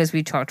fine because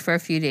we talked for a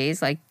few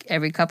days, like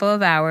every couple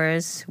of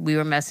hours, we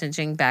were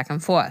messaging back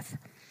and forth.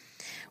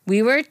 When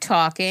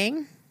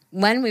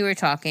we were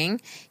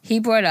talking, he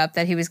brought up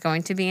that he was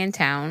going to be in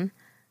town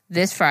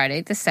this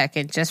Friday, the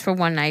 2nd, just for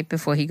one night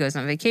before he goes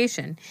on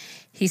vacation.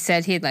 He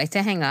said he'd like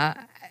to hang out.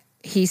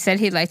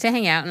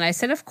 And I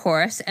said, of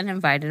course, and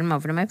invited him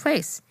over to my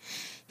place.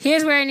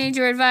 Here's where I need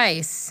your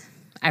advice.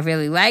 I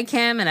really like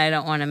him and I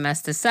don't want to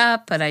mess this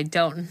up, but I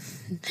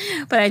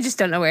just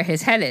don't know where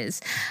his head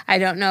is. I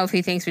don't know if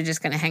he thinks we're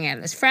just going to hang out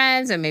as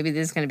friends or maybe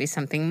there's going to be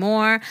something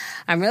more.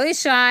 I'm really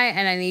shy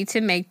and I need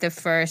to make the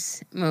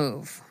first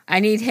move. I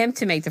need him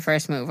to make the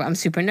first move. I'm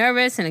super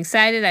nervous and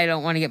excited. I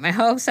don't want to get my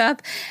hopes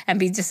up and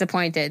be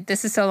disappointed.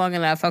 This is so long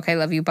enough. Okay,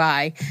 love you.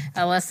 Bye.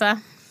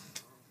 Alyssa?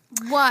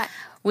 What?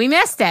 We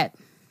missed it.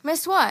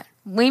 Missed what?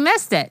 We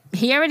missed it.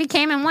 He already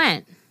came and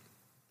went.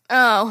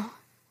 Oh.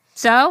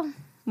 So,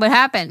 what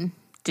happened?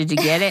 Did you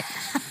get it?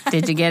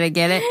 Did you get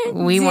it?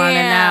 We want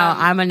to know.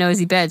 I'm a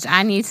nosy bitch.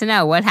 I need to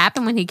know. What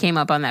happened when he came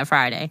up on that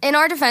Friday? In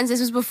our defense, this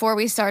was before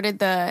we started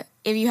the,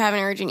 if you have an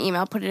urgent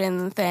email, put it in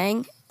the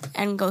thing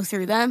and go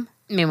through them.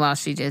 Meanwhile,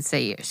 she did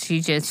say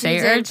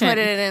urgent. Put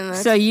it in the...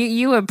 So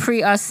you were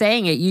pre us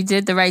saying it. You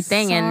did the right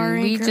thing, Sorry,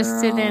 and we girl.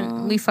 just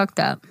didn't. We fucked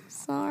up.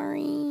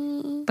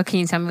 Sorry. But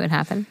can you tell me what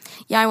happened?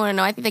 Yeah, I want to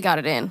know. I think they got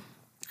it in.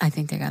 I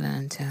think they got it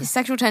in too. Is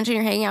sexual tension,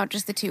 you're hanging out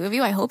just the two of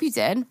you? I hope you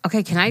did.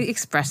 Okay, can I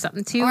express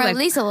something to you? Or at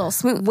least a little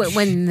smooth.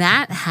 When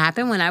that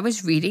happened, when I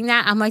was reading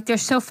that, I'm like, they're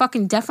so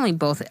fucking definitely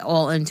both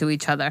all into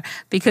each other.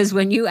 Because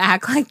when you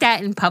act like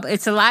that in public,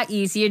 it's a lot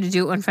easier to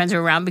do it when friends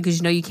are around because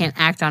you know you can't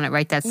act on it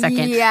right that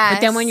second. Yes.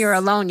 But then when you're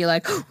alone, you're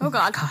like, oh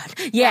God.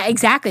 Yeah,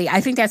 exactly. I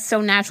think that's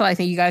so natural. I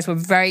think you guys were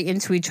very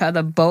into each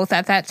other both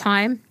at that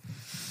time.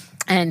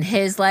 And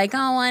his like,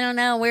 oh, I don't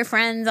know, we're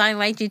friends. I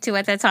liked you too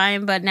at that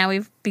time, but now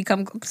we've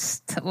become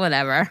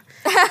whatever.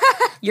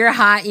 You're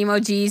hot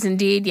emojis,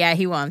 indeed. Yeah,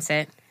 he wants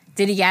it.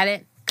 Did he get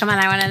it? Come on,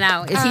 I want to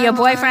know. Is he your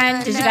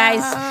boyfriend? Did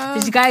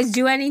you guys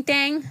do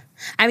anything?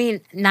 I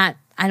mean,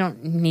 I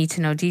don't need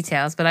to know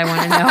details, but I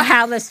want to know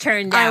how this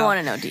turned out. I want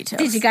to know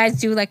details. Did you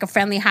guys do like a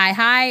friendly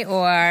hi,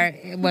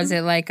 or was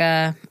it like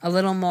a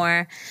little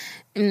more,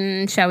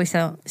 shall we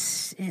say,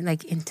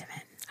 like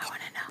intimate? I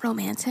want to know.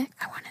 Romantic?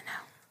 I want to know.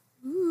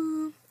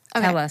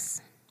 Okay. Tell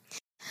us.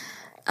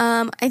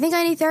 I think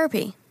I need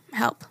therapy.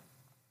 Help.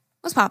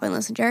 What's poppin'?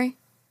 Listen, Jerry.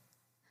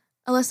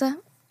 Alyssa,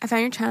 I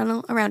found your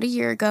channel around a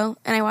year ago,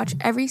 and I watch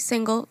every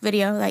single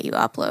video that you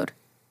upload.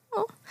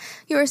 Oh,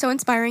 you are so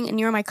inspiring, and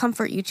you are my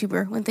comfort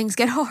YouTuber when things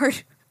get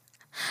hard.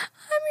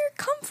 I'm your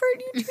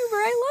comfort YouTuber.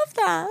 I love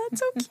that.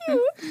 That's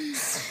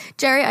so cute.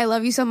 Jerry, I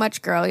love you so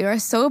much, girl. You are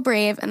so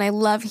brave, and I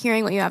love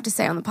hearing what you have to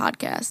say on the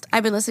podcast.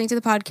 I've been listening to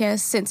the podcast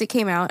since it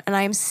came out, and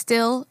I am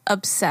still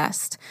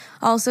obsessed.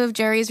 Also, if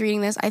Jerry is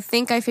reading this, I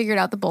think I figured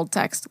out the bold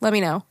text. Let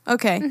me know.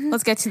 Okay,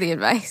 let's get to the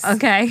advice.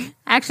 Okay.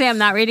 Actually, I'm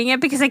not reading it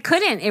because I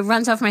couldn't. It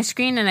runs off my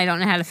screen, and I don't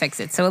know how to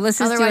fix it. So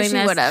Alyssa's Otherwise, doing she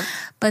this. would have.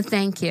 But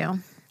thank you.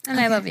 And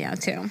I love you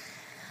too.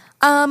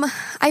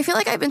 I feel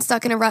like I've been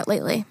stuck in a rut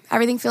lately.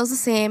 Everything feels the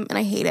same, and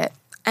I hate it.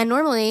 And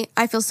normally,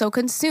 I feel so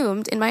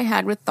consumed in my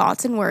head with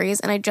thoughts and worries,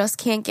 and I just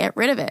can't get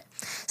rid of it.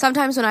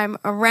 Sometimes when I'm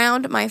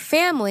around my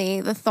family,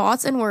 the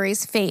thoughts and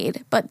worries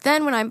fade. But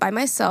then when I'm by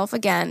myself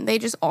again, they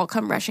just all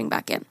come rushing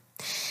back in.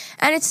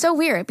 And it's so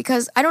weird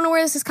because I don't know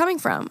where this is coming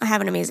from. I have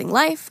an amazing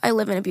life. I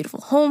live in a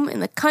beautiful home in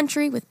the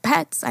country with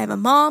pets. I have a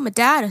mom, a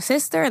dad, a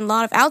sister, and a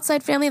lot of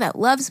outside family that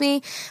loves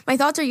me. My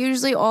thoughts are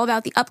usually all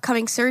about the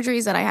upcoming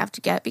surgeries that I have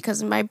to get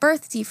because of my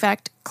birth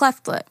defect,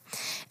 cleft lip,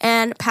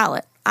 and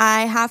palate.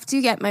 I have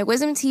to get my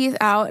wisdom teeth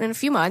out in a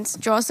few months,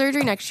 jaw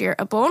surgery next year,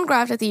 a bone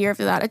graft at the year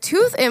after that, a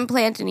tooth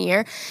implant in a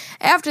year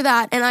after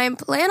that, and I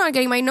plan on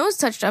getting my nose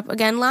touched up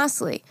again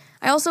lastly.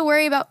 I also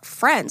worry about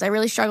friends. I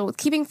really struggle with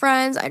keeping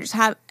friends. I just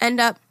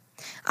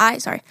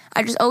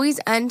always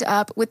end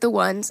up with the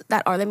ones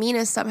that are the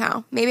meanest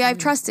somehow. Maybe I have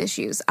trust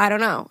issues. I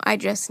don't know. I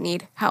just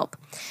need help.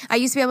 I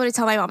used to be able to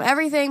tell my mom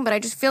everything, but I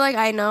just feel like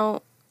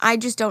I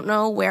just don't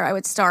know where I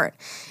would start.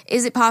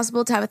 Is it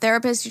possible to have a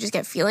therapist to just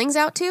get feelings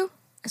out to?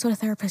 That's what a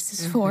therapist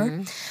is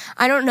for.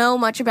 I don't know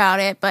much about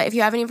it, but if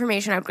you have any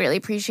information, I would greatly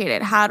appreciate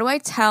it. How do I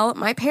tell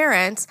my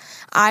parents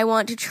I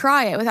want to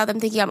try it without them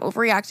thinking I'm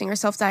overreacting or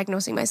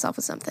self-diagnosing myself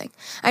with something?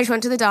 I just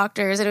went to the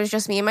doctors, and it was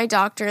just me and my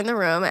doctor in the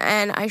room,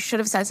 and I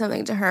should have said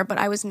something to her, but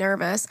I was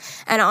nervous.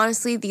 And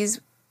honestly, these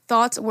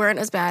thoughts weren't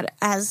as bad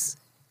as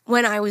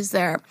when I was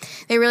there.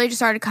 They really just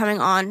started coming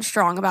on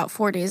strong about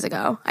 4 days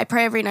ago. I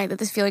pray every night that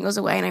this feeling goes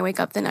away and I wake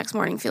up the next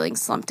morning feeling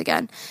slumped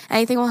again.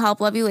 Anything will help.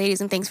 Love you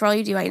ladies, and thanks for all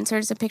you do. I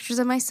inserted some pictures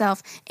of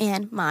myself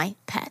and my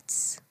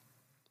pets.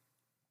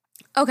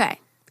 Okay.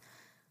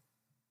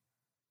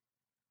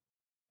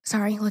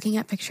 Sorry, looking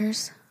at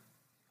pictures.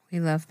 We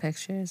love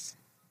pictures.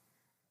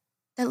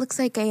 That looks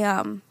like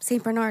a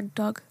St. Bernard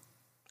dog.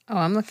 Oh,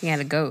 I'm looking at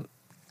a goat.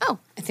 Oh.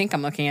 I think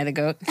I'm looking at a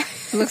goat.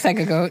 It looks like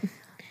a goat.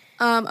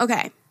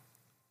 Okay.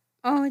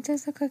 Oh, it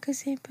does look like a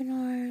St.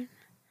 Bernard.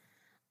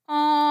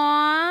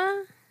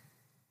 Aww.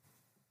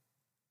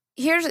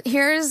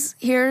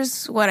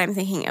 Here's what I'm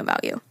thinking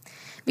about you.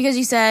 Because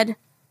you said,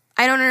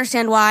 I don't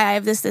understand why I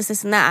have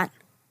this, and that.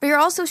 But you're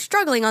also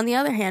struggling, on the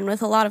other hand,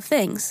 with a lot of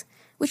things,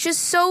 which is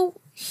so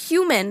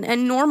human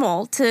and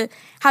normal to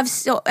have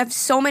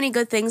so many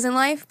good things in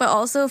life. But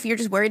also, if you're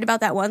just worried about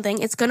that one thing,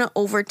 it's going to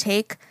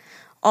overtake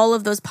all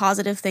of those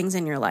positive things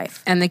in your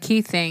life. And the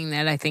key thing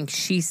that I think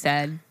she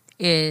said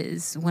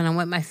is, when I'm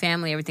with my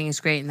family, everything is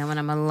great. And then when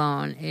I'm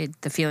alone,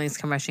 the feelings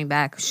come rushing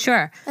back.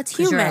 Sure. That's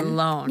human. You're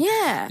alone.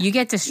 Yeah. You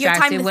get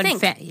distracted. You have time to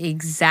think.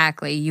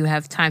 Exactly. You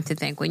have time to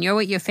think. When you're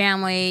with your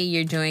family,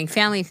 you're doing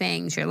family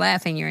things, you're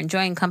laughing, you're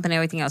enjoying company,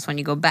 everything else. When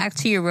you go back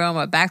to your room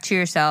or back to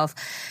yourself,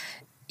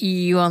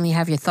 you only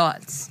have your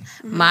thoughts.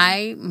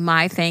 Mm-hmm.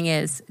 My thing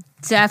is,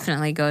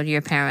 definitely go to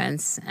your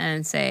parents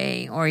and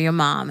say, or your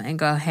mom, and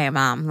go, hey,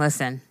 Mom,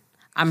 listen,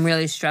 I'm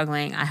really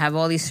struggling. I have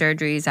all these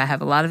surgeries. I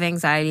have a lot of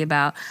anxiety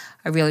about.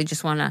 I really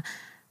just want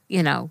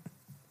to,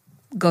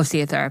 go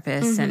see a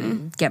therapist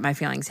and get my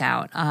feelings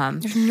out.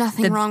 There's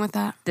nothing wrong with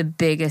that. The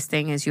biggest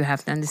thing is you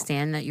have to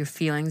understand that your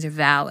feelings are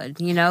valid.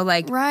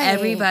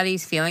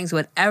 Everybody's feelings,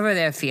 whatever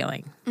they're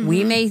feeling. Mm-hmm.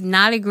 We may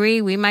not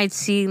agree. We might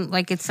see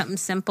like it's something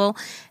simple.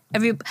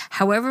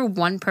 However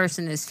one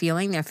person is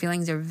feeling, their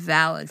feelings are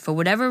valid. For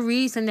whatever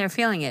reason they're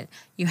feeling it,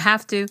 you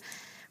have to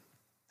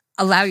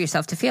allow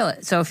yourself to feel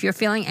it. So if you're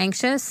feeling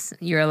anxious,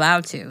 you're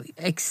allowed to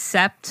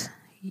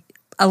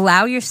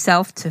allow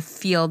yourself to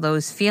feel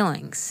those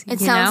feelings.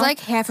 It sounds like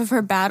half of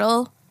her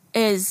battle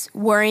is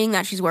worrying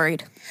that she's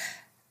worried.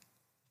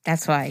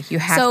 That's why you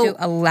have to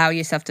allow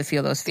yourself to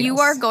feel those feelings. You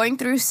are going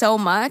through so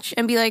much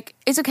and be like,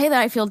 it's okay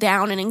that I feel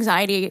down and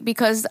anxiety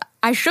because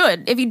I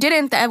should. If you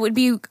didn't, that would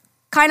be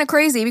kind of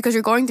crazy because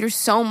you're going through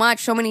so much,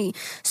 so many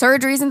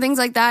surgeries and things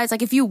like that. It's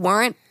like if you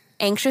weren't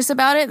anxious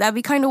about it, that'd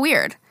be kind of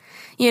weird.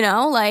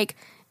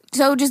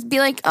 So just be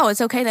like, oh,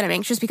 it's okay that I'm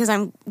anxious because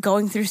I'm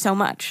going through so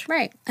much.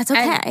 Right. That's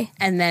okay.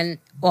 And then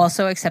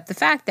also accept the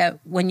fact that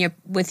when you're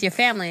with your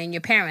family and your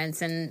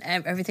parents and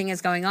everything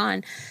is going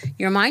on,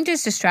 your mind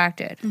is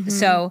distracted. Mm-hmm.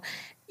 So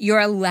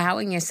you're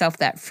allowing yourself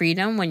that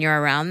freedom when you're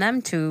around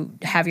them to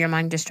have your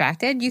mind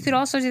distracted. You could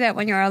also do that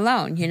when you're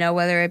alone,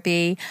 whether it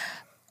be...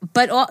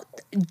 But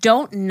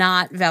don't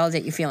not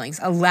validate your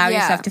feelings. Allow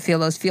yourself to feel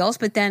those feels,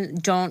 but then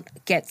don't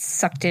get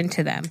sucked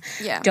into them.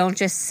 Yeah. Don't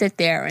just sit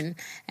there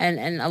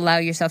and allow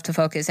yourself to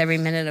focus every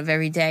minute of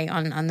every day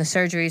on the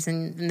surgeries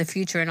and the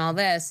future and all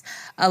this.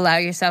 Allow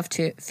yourself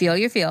to feel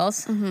your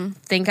feels,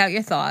 think out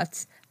your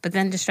thoughts, but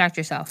then distract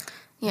yourself.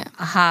 Yeah.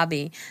 A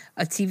hobby,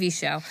 a TV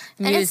show,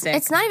 music. And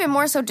it's not even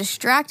more so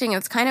distracting.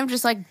 It's kind of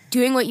just like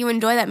doing what you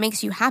enjoy that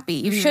makes you happy.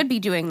 You should be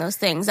doing those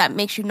things that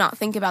makes you not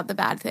think about the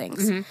bad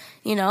things.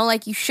 Mm-hmm.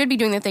 You should be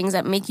doing the things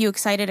that make you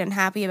excited and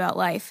happy about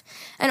life.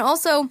 And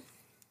also,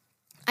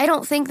 I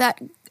don't think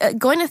that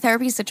going to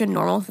therapy is such a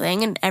normal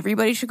thing, and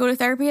everybody should go to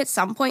therapy at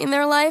some point in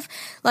their life.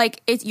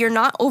 You're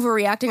not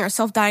overreacting or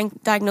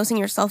self-diagnosing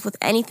yourself with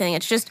anything.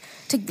 It's just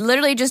to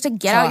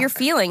get out your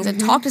feelings and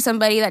talk to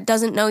somebody that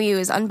doesn't know you,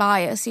 is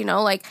unbiased,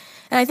 And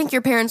I think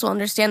your parents will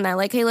understand that.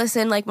 Like, hey,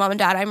 listen, like, Mom and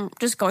Dad, I'm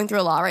just going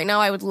through a lot right now.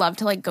 I would love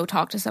to, go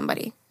talk to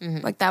somebody.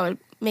 Mm-hmm. That would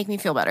make me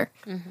feel better.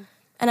 Mm-hmm.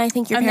 And I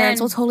think your parents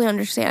will totally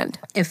understand.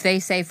 If they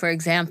say, for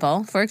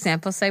example,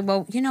 say,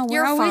 well,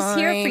 we're always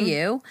here for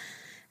you.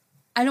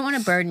 I don't want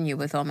to burden you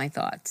with all my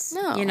thoughts.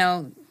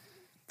 No.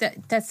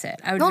 That's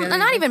it.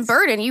 Not even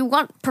burden. You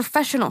want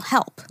professional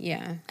help.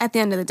 Yeah. At the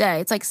end of the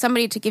day. It's like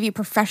somebody to give you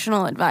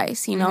professional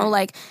advice,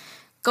 Like,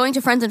 going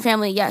to friends and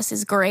family, yes,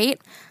 is great.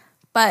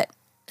 But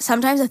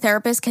sometimes a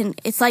therapist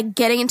it's like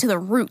getting into the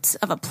roots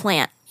of a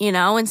plant,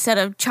 instead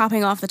of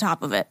chopping off the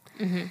top of it.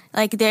 Mm-hmm.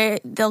 Like,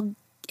 they'll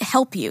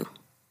help you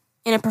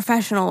in a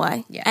professional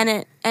way. Yeah.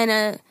 And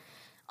a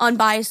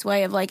unbiased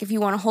way of, like, if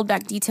you want to hold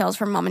back details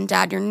from Mom and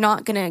Dad, you're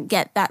not going to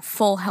get that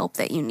full help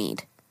that you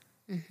need.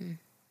 Mm-hmm.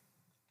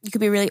 You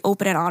could be really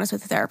open and honest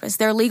with the therapist.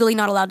 They're legally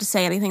not allowed to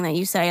say anything that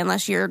you say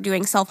unless you're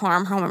doing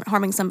self-harm,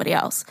 harming somebody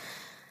else.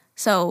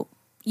 So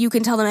you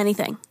can tell them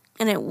anything,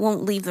 and it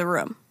won't leave the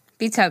room.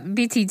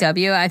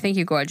 BTW, I think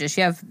you're gorgeous.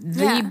 You have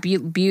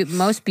the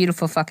most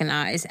beautiful fucking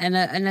eyes and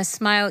a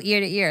smile ear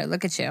to ear.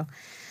 Look at you.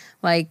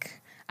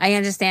 Like, I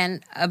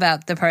understand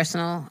about the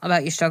personal,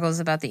 about your struggles,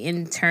 about the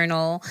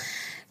internal,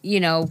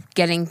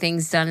 getting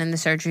things done in the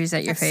surgeries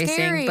that you're facing.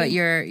 Scary. But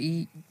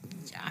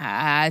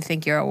I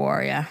think you're a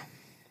warrior.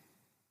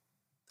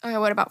 Okay,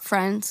 what about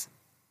friends?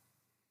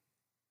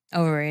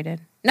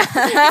 Overrated.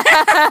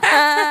 I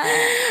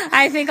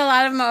think a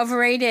lot of them are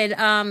overrated.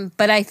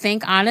 But I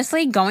think,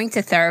 honestly, going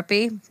to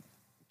therapy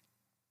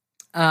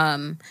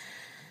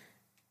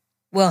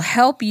will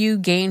help you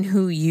gain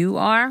who you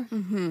are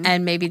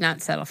and maybe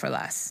not settle for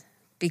less.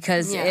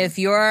 Because if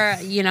you're,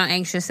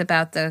 anxious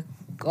about the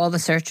all the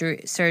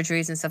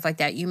surgeries and stuff like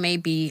that, you may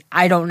be,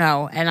 I don't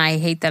know, and I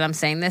hate that I'm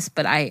saying this,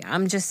 but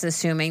I'm just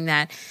assuming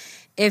that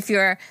if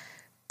you're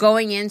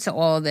going into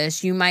all of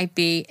this, you might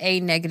be A,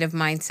 negative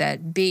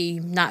mindset, B,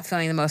 not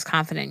feeling the most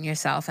confident in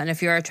yourself. And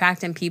if you're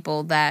attracting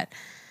people that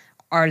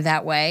are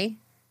that way,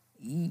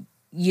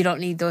 you don't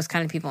need those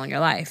kind of people in your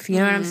life. You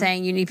know what I'm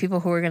saying? You need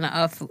people who are going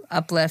to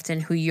uplift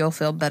and who you'll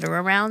feel better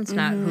around,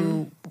 not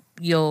who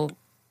you'll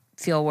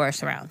feel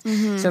worse around.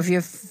 So if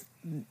you're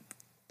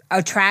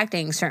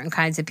attracting certain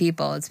kinds of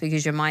people, it's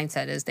because your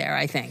mindset is there,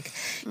 I think.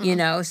 You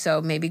know,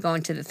 so maybe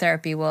going to the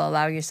therapy will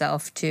allow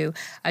yourself to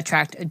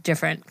attract a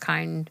different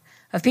kind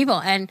of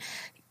people. And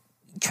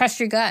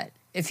trust your gut.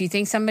 If you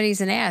think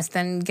somebody's an ass,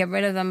 then get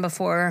rid of them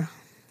before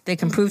they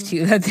can prove to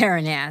you that they're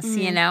an ass,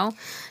 you know?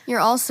 You're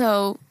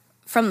also,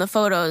 from the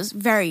photos,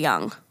 very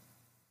young.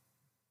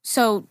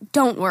 So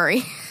don't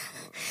worry.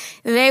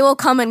 They will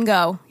come and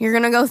go. You're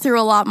going to go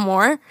through a lot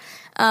more.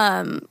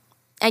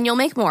 And you'll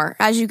make more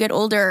as you get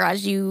older,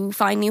 as you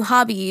find new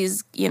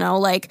hobbies, you know,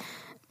 like,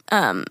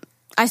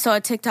 I saw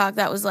a TikTok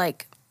that was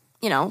like,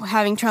 you know,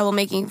 having trouble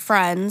making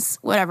friends,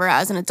 whatever,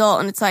 as an adult.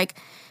 And it's like,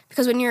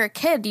 because when you're a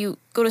kid, you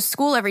go to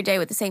school every day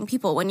with the same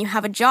people. When you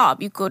have a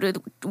job, you go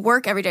to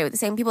work every day with the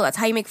same people. That's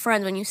how you make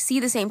friends, when you see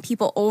the same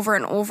people over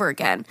and over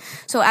again.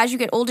 So as you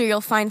get older,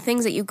 you'll find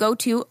things that you go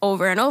to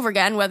over and over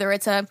again, whether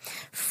it's a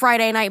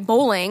Friday night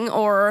bowling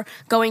or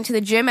going to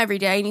the gym every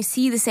day and you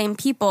see the same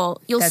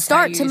people. You'll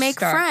start to make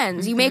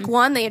friends. You make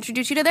one, they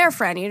introduce you to their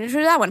friend, you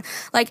introduce that one.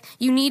 Like,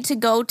 you need to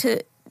go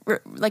to,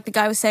 like the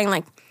guy was saying,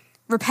 like,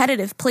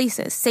 repetitive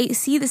places.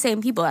 See the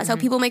same people. That's how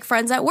people make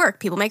friends at work.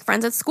 People make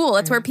friends at school.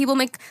 That's where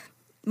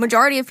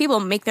majority of people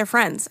make their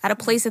friends, at a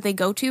place that they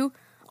go to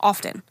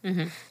often.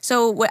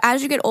 So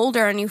as you get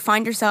older and you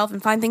find yourself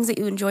and find things that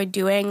you enjoy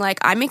doing, like,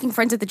 I'm making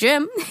friends at the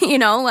gym, you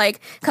know, like,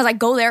 because I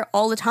go there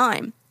all the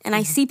time and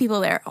I see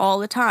people there all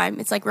the time.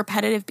 It's like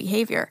repetitive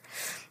behavior.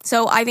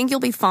 So I think you'll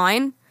be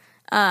fine.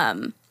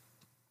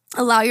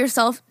 Allow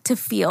yourself to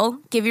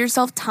feel, give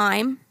yourself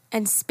time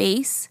and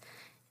space.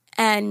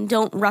 And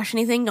don't rush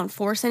anything, don't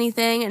force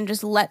anything, and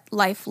just let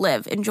life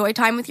live. Enjoy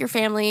time with your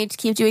family, just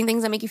keep doing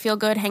things that make you feel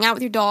good, hang out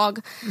with your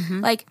dog.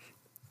 Like,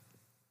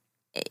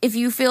 if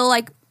you feel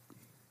like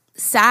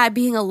sad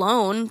being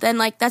alone, then,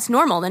 like, that's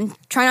normal. Then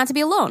try not to be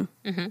alone.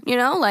 You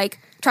know, like,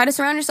 try to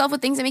surround yourself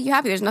with things that make you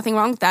happy. There's nothing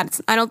wrong with that.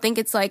 I don't think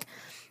it's like,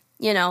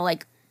 you know,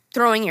 like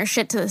throwing your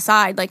shit to the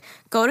side. Like,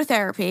 go to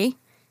therapy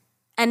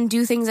and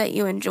do things that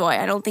you enjoy.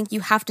 I don't think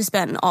you have to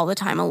spend all the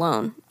time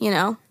alone, you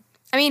know?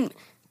 I mean,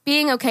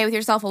 being okay with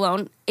yourself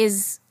alone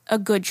is a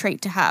good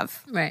trait to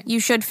have. Right. You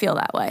should feel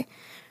that way.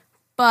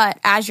 But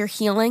as you're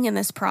healing in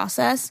this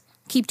process,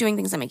 keep doing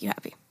things that make you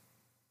happy.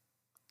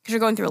 Because you're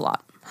going through a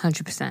lot.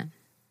 100%.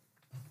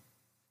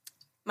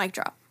 Mic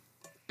drop.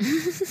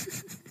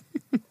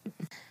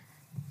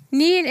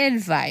 Need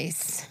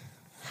advice.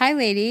 Hi,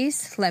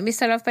 ladies. Let me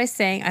start off by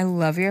saying I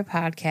love your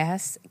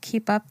podcast.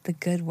 Keep up the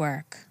good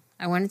work.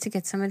 I wanted to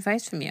get some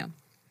advice from you.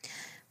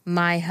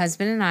 My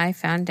husband and I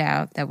found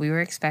out that we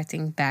were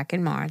expecting back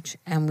in March,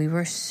 and we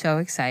were so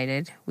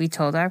excited. We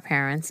told our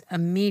parents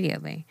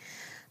immediately.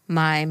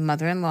 My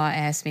mother-in-law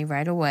asked me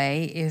right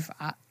away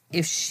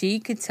if she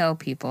could tell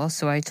people,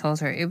 so I told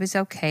her it was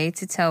okay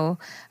to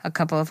tell a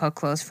couple of her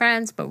close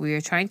friends, but we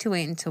were trying to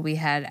wait until we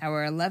had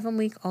our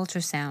 11-week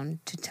ultrasound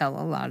to tell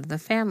a lot of the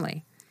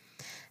family.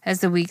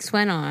 As the weeks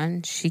went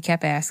on, she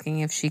kept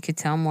asking if she could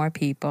tell more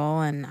people,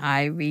 and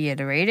I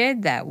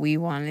reiterated that we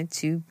wanted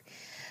to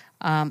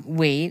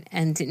wait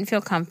and didn't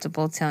feel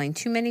comfortable telling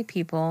too many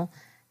people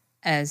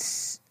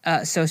as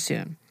so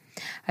soon.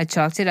 I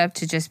chalked it up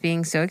to just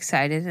being so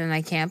excited, and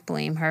I can't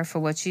blame her for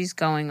what she's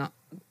going on.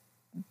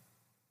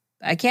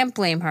 I can't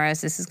blame her,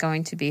 as this is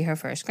going to be her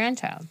first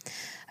grandchild.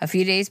 A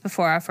few days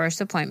before our first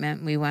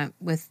appointment, we went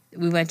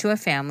to a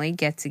family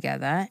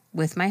get-together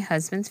with my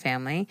husband's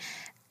family,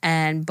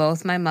 and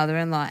both my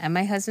mother-in-law and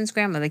my husband's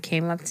grandmother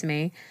came up to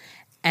me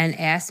and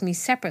asked me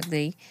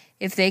separately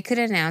if they could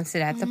announce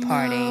it at the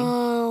party.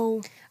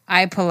 No.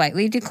 I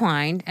politely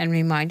declined and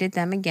reminded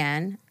them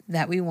again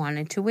that we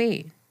wanted to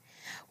wait.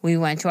 We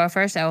went to our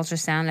first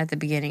ultrasound at the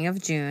beginning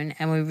of June,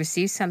 and we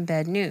received some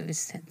bad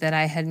news that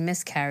I had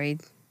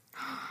miscarried.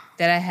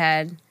 She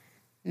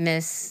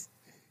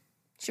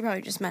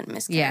probably just meant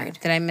miscarried.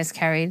 Yeah, that I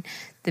miscarried.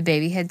 The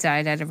baby had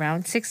died at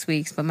around 6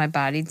 weeks, but my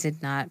body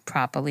did not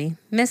properly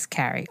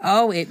miscarry.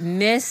 Oh, it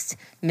miscarried.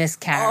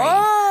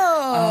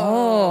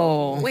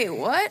 Oh. Wait,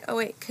 what? Oh,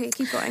 wait,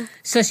 keep going.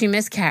 So she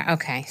miscarried.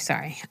 Okay,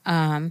 sorry.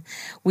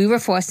 We were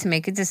forced to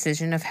make a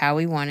decision of how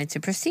we wanted to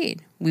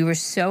proceed. We were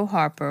so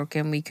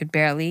heartbroken we could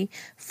barely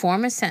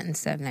form a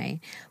sentence that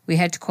night. We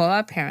had to call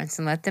our parents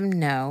and let them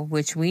know,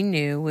 which we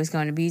knew was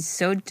going to be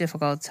so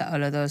difficult to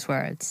utter those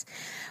words.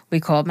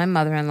 We called my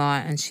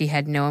mother-in-law, and she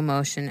had no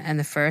emotion, and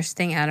the first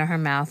thing out of her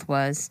mouth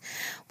was,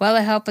 well,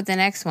 I hope with the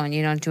next one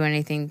you don't do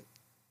anything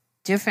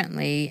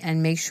differently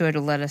and make sure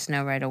to let us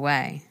know right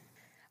away.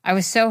 I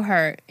was so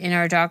hurt. In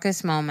our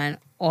darkest moment,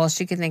 all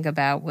she could think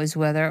about was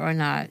whether or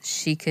not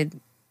she could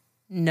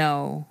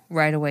know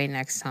right away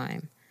next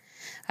time.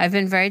 I've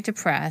been very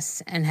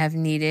depressed and have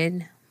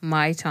needed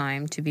my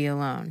time to be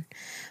alone.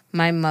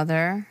 My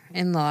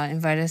mother-in-law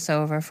invited us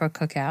over for a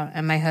cookout,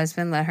 and my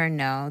husband let her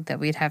know that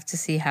we'd have to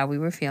see how we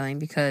were feeling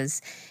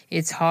because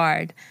it's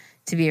hard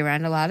to be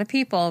around a lot of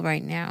people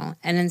right now.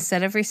 And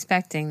instead of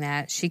respecting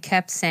that, she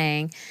kept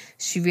saying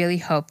she really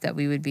hoped that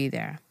we would be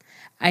there.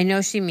 I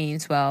know she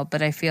means well,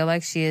 but I feel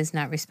like she is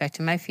not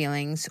respecting my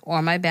feelings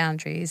or my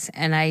boundaries,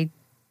 and I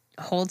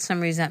hold some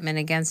resentment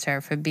against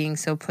her for being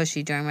so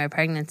pushy during my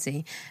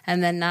pregnancy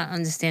and then not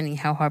understanding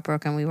how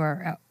heartbroken we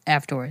were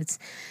afterwards.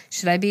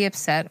 Should I be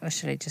upset or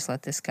should I just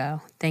let this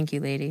go? Thank you,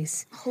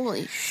 ladies.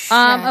 Holy shit.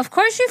 Of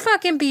course you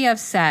fucking be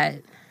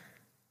upset.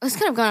 This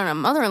could have gone on a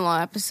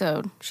mother-in-law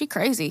episode. She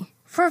crazy.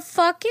 For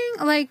fucking,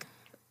 like,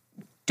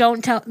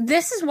 don't tell.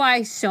 This is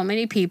why so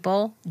many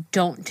people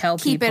don't tell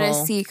people. Keep it a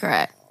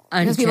secret.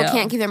 Because people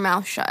can't keep their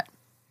mouth shut.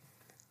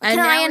 Can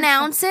I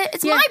announce it?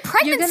 It's my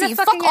pregnancy. You're gonna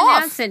fucking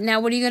announce it. Now,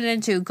 what are you going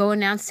to do? Go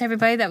announce to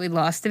everybody that we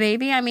lost the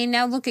baby? I mean,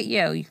 now look at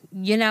you.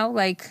 You know,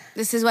 like...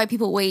 This is why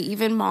people wait.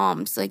 Even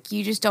moms. Like,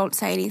 you just don't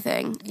say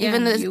anything. Yeah,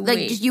 even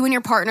just you and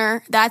your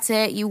partner, that's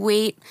it. You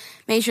wait.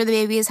 Make sure the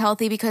baby is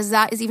healthy because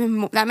that is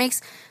even... that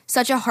makes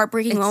such a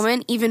heartbreaking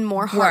moment even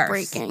more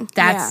heartbreaking.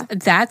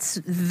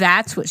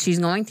 That's what she's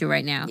going through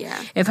right now.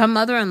 Yeah. If her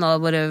mother-in-law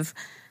would have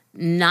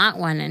not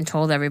went and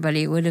told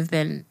everybody, it would have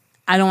been...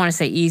 I don't want to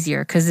say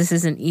easier because this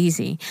isn't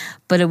easy,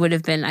 but it would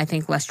have been, I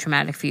think, less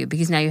traumatic for you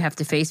because now you have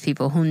to face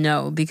people who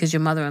know because your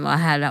mother-in-law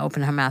had to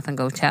open her mouth and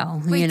go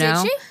tell. Wait, you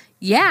know? did she?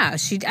 Yeah.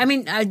 I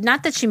mean,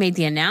 not that she made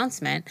the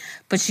announcement,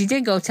 but she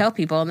did go tell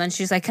people. And then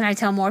she's like, can I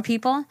tell more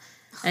people?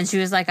 And she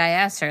was like, I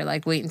asked her,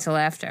 like, wait until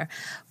after.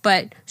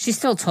 But she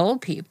still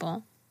told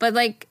people. But,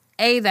 like,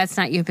 that's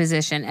not your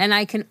position. And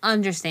I can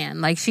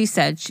understand. Like she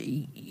said,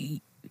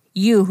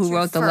 you who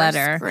wrote the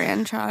letter,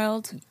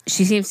 grandchild,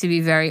 she seems to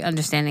be very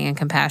understanding and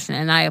compassionate,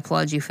 and I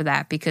applaud you for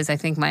that because I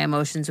think my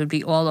emotions would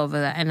be all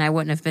over that, and I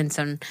wouldn't have been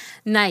so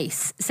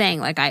nice saying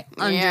like I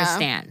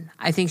understand. Yeah.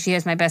 I think she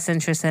has my best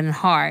interest in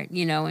heart,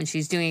 you know, and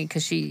she's doing it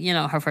because she, you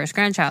know, her first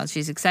grandchild,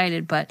 she's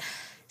excited, but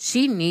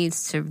she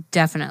needs to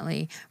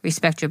definitely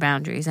respect your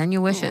boundaries and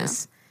your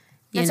wishes.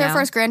 Yeah. It's her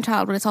first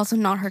grandchild, but it's also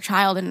not her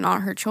child and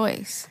not her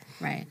choice,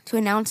 right? To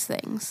announce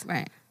things,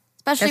 right?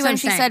 Especially when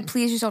she said,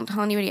 "Please, just don't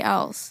tell anybody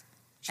else."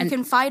 She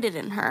confided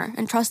in her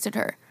and trusted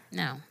her.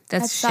 No,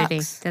 that's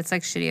shitty. That's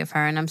like shitty of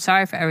her. And I'm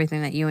sorry for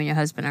everything that you and your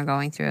husband are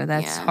going through.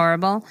 That's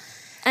horrible.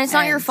 And it's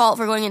not your fault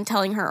for going and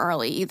telling her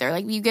early either.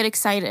 Like, you get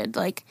excited.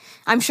 Like,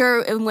 I'm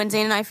sure when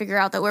Zane and I figure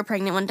out that we're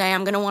pregnant one day,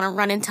 I'm going to want to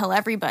run and tell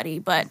everybody.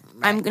 But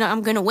I'm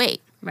gonna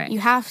wait. Right. You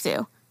have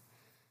to.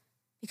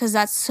 Because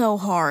that's so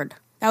hard.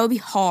 That would be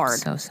hard.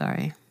 So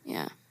sorry.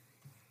 Yeah.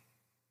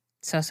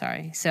 So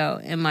sorry. So,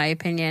 in my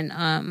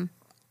opinion,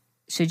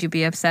 should you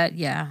be upset?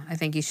 Yeah, I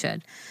think you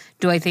should.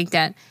 Do I think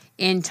that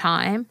in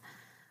time,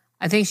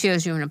 I think she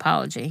owes you an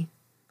apology.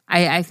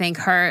 I think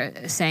her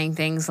saying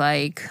things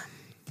like,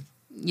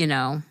 you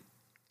know.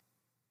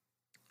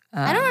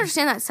 I don't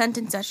understand that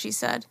sentence that she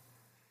said.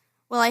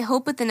 Well, I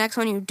hope with the next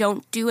one you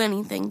don't do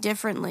anything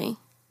differently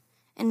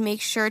and make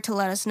sure to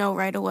let us know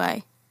right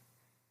away.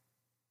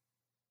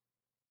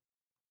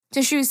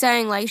 So she was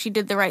saying like she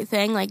did the right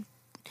thing, like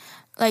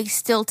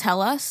still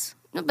tell us.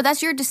 No, but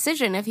that's your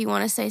decision if you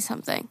want to say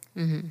something.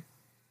 Mm-hmm.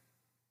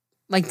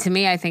 Like, to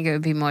me, I think it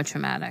would be more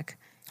traumatic.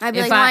 I'd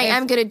be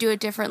I'm going to do it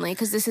differently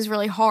because this is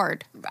really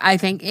hard. I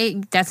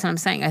think that's what I'm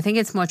saying. I think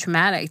it's more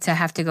traumatic to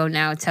have to go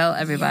now tell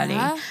everybody.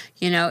 Yeah.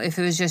 You know, if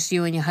it was just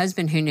you and your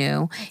husband who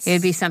knew, it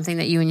would be something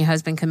that you and your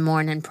husband can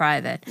mourn in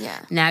private. Yeah.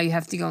 Now you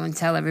have to go and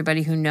tell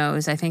everybody who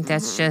knows. I think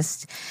that's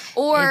just...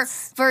 Or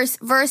verse,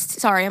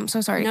 sorry, I'm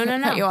so sorry to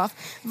cut you off.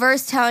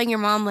 Verse telling your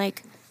mom,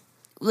 like,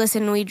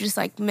 listen, we just,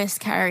 like,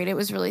 miscarried. It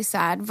was really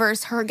sad.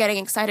 Verse her getting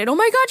excited. Oh,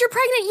 my God, you're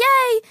pregnant.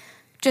 Yay.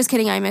 Just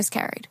kidding, I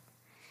miscarried.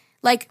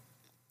 Like,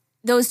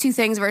 those two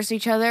things versus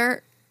each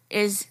other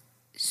is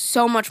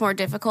so much more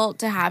difficult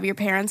to have your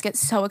parents get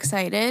so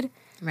excited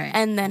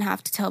and then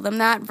have to tell them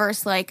that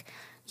versus, like,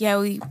 yeah,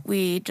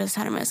 we just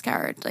had a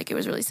miscarriage. Like, it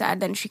was really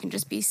sad. Then she can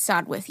just be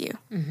sad with you.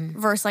 Mm-hmm.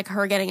 Versus, like,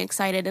 her getting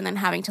excited and then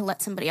having to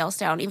let somebody else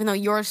down. Even though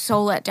you're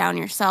so let down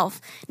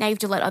yourself, now you have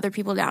to let other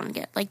people down and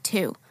get, like,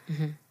 two.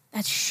 Mm-hmm.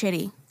 That's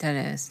shitty. That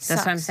is.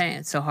 That's what I'm saying.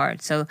 It's so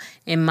hard. So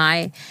in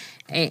my...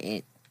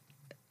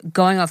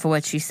 going off of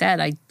what she said,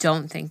 I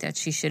don't think that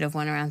she should have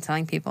went around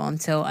telling people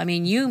until... I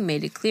mean, you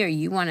made it clear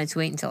you wanted to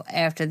wait until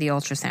after the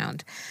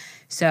ultrasound.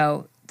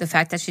 So the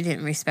fact that she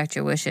didn't respect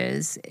your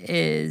wishes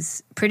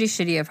is pretty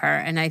shitty of her.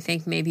 And I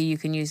think maybe you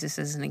can use this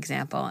as an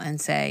example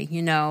and say,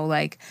 you know,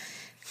 like...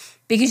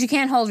 Because you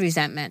can't hold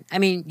resentment. I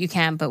mean, you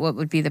can, but what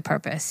would be the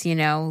purpose, you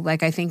know?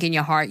 Like, I think in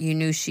your heart you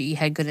knew she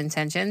had good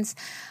intentions.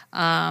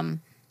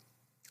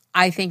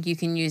 I think you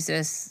can use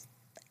this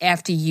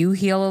after you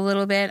heal a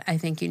little bit. I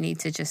think you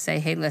need to just say,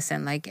 hey,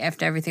 listen, like,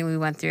 after everything we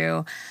went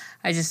through,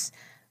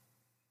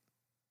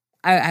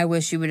 I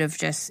wish you would have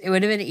it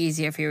would have been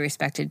easier if you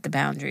respected the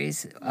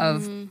boundaries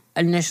of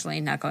initially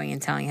not going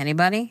and telling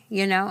anybody,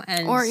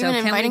 and or even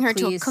inviting her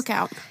to a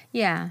cookout.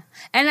 Yeah.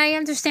 And I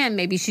understand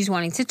maybe she's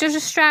wanting to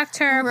distract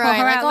her, right?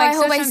 Pull her out. I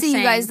hope I see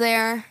you guys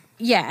there.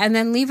 Yeah, and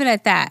then leave it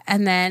at that.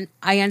 And then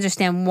I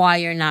understand why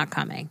you're not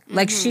coming.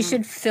 Like, she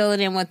should fill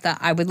it in with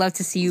I would love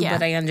to see you,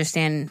 but I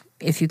understand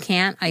if you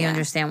can't, I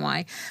understand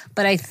why.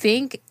 But I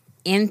think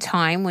in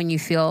time, when you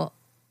feel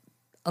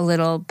a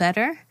little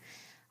better,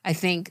 I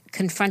think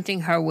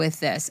confronting her with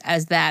this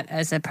as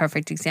a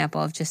perfect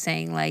example of just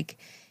saying, like,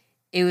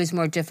 it was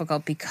more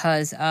difficult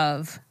because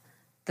of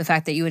the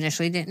fact that you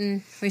initially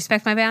didn't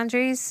respect my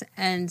boundaries,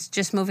 and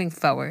just moving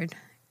forward,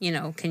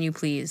 can you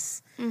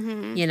please,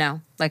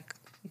 like,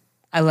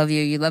 I love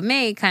you, you love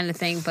me kind of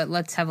thing, but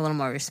let's have a little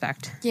more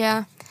respect.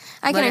 Yeah,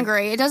 I can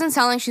agree. It doesn't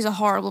sound like she's a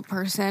horrible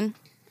person.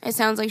 It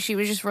sounds like she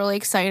was just really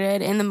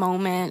excited in the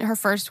moment, her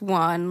first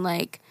one,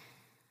 like,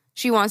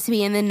 she wants to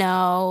be in the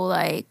know,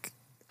 like...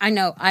 I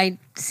know. I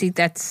see.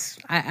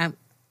 I'm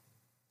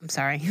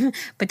sorry,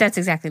 but that's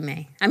exactly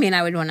me. I mean,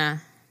 I would want to.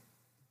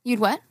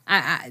 You'd what?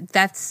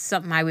 That's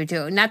something I would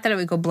do. Not that I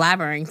would go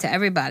blabbering to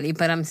everybody,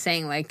 but I'm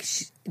saying like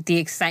the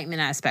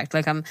excitement aspect.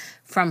 Like I'm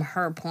from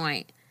her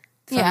point.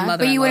 Yeah,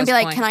 but you wouldn't be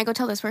like, "Can I go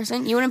tell this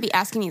person?" You wouldn't be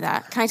asking me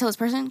that. Can I tell this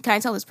person? Can I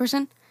tell this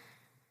person?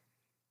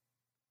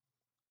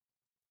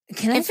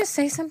 Can I just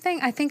say something?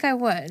 I think I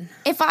would.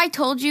 If I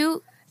told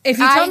you. If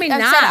you told me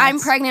not. I said I'm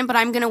pregnant, but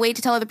I'm going to wait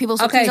to tell other people,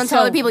 so please don't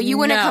tell other people. You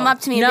wouldn't come up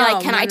to me and be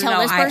like, can I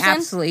tell this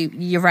person?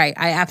 You're right.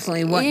 I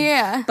absolutely wouldn't.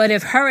 Yeah. But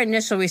if her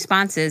initial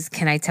response is,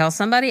 can I tell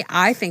somebody?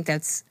 I think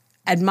that's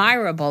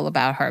admirable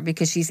about her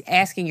because she's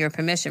asking your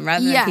permission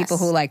rather than people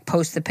who like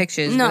post the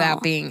pictures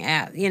without being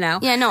at,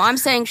 Yeah, no, I'm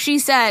saying she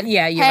said,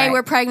 hey,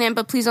 we're pregnant,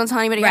 but please don't tell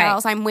anybody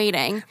else. I'm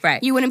waiting.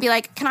 Right. You wouldn't be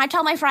like, can I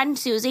tell my friend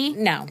Susie?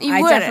 No, you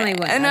I definitely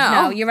wouldn't.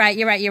 No, you're right.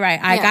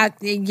 I got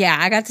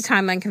the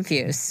timeline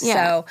confused. Yeah.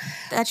 So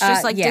that's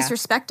just like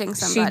disrespecting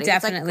somebody. She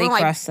definitely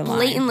crossed the line. I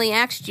blatantly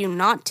asked you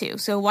not to.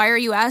 So why are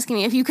you asking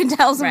me if you can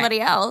tell somebody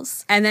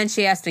else? And then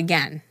she asked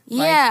again.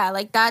 Yeah,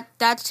 like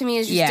that to me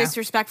is just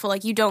disrespectful.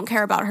 Like you don't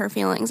care about her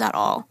feelings at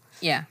all.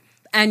 Yeah.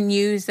 And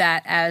use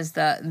that as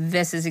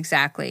this is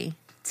exactly,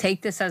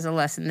 take this as a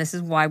lesson. This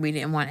is why we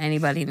didn't want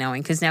anybody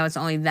knowing, because now it's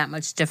only that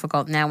much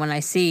difficult. Now when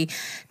I see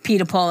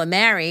Peter, Paul, and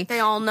Mary.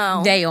 They all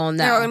know. They're going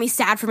to be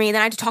sad for me.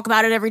 Then I have to talk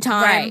about it every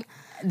time. Right.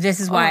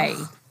 This is why.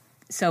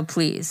 So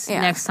please,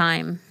 next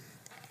time,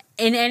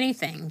 in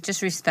anything,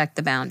 just respect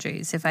the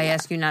boundaries. If I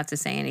ask you not to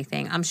say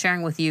anything, I'm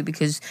sharing with you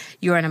because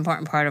you're an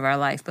important part of our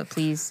life, but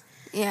please.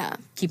 Yeah.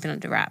 Keep it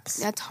under wraps.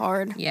 That's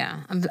hard. Yeah.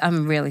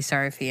 I'm really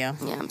sorry for you.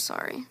 Yeah, I'm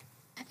sorry.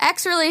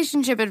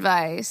 Ex-relationship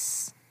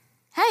advice.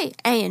 Hey,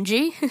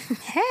 A&G.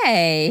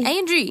 Hey.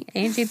 A&G.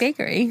 A&G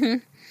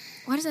Bakery.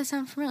 Why does that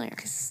sound familiar?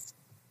 Because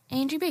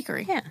A&G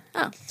Bakery. Yeah.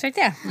 Oh. It's right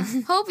there.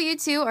 Hope you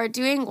two are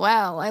doing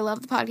well. I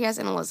love the podcast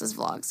and Alyssa's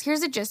vlogs. Here's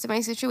the gist of my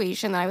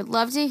situation that I would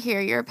love to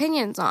hear your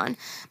opinions on.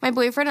 My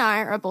boyfriend and I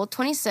are both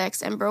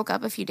 26 and broke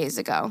up a few days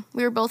ago.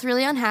 We were both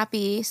really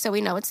unhappy, so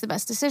we know it's the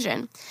best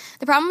decision.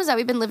 The problem is that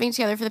we've been living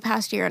together for the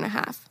past year and a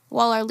half.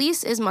 While our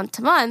lease is month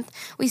to month,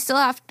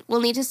 we'll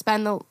need to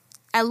spend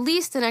at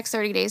least the next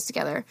 30 days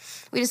together.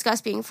 We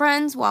discuss being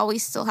friends while we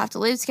still have to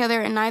live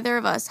together, and neither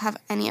of us have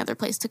any other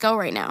place to go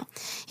right now.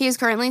 He is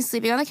currently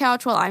sleeping on the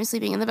couch while I'm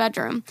sleeping in the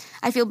bedroom.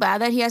 I feel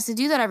bad that he has to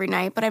do that every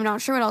night, but I'm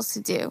not sure what else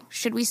to do.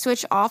 Should we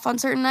switch off on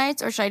certain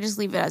nights, or should I just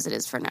leave it as it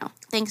is for now?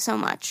 Thanks so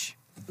much.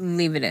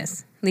 Leave it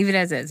as. Leave it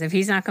as is. If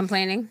he's not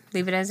complaining,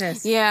 leave it as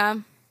is. Yeah.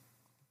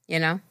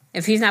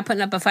 If he's not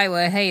putting up a fight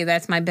with, hey,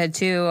 that's my bed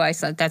too,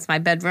 that's my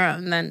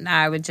bedroom, then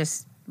I would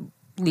just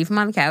leave him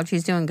on the couch.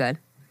 He's doing good.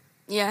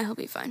 Yeah, he'll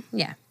be fine.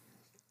 Yeah.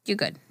 You're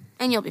good.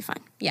 And you'll be fine.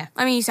 Yeah.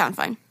 I mean, you sound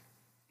fine.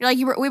 You're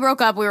like, we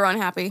broke up, we were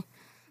unhappy.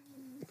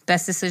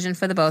 Best decision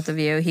for the both of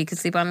you. He could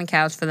sleep on the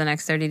couch for the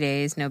next 30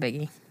 days. No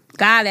biggie.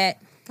 Got it.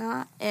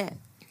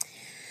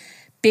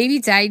 Baby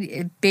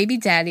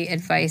daddy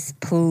advice,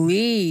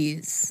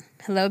 please.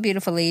 Hello,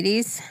 beautiful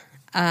ladies.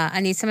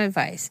 I need some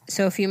advice.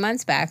 So a few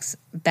months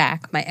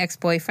back, my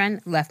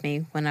ex-boyfriend left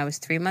me when I was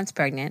 3 months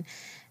pregnant,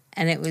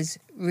 and it was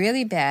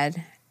really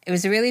bad. It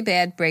was a really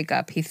bad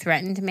breakup. He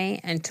threatened me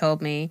and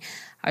told me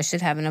I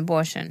should have an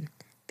abortion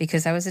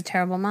because I was a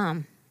terrible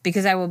mom,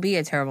 because I will be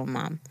a terrible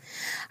mom.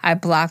 I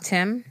blocked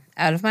him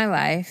out of my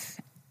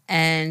life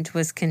and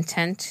was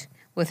content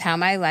with how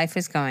my life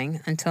was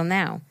going until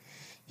now.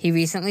 He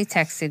recently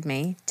texted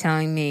me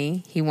telling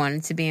me he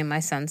wanted to be in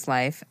my son's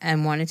life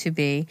and wanted to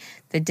be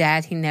the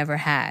dad he never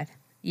had.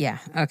 Yeah,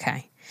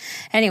 okay.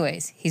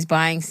 Anyways, he's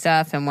buying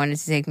stuff and wanted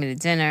to take me to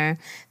dinner.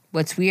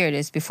 What's weird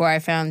is before I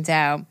found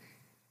out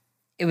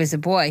it was a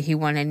boy, he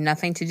wanted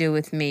nothing to do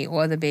with me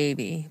or the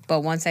baby. But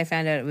once I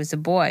found out it was a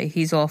boy,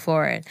 he's all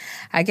for it.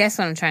 I guess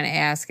what I'm trying to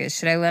ask is,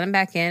 should I let him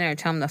back in or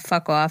tell him to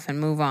fuck off and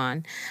move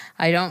on?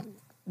 I don't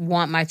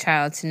want my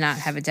child to not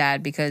have a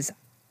dad because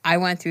I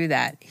went through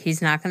that.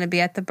 He's not going to be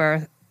at the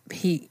birth.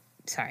 He's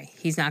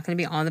not going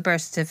to be on the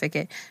birth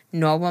certificate,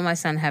 nor will my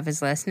son have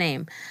his last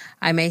name.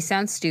 I may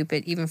sound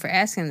stupid even for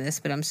asking this,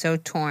 but I'm so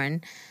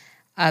torn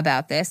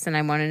about this, and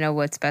I want to know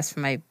what's best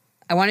for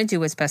I want to do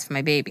what's best for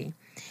my baby.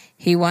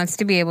 He wants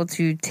to be able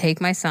to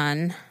take my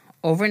son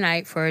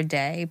overnight for a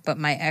day, but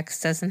my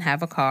ex doesn't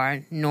have a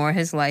car, nor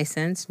his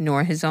license,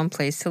 nor his own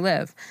place to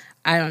live.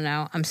 I don't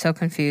know. I'm so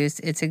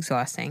confused. It's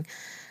exhausting.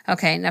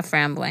 Okay, enough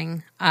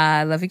rambling.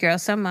 I love you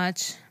girls so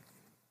much.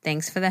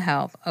 Thanks for the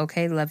help.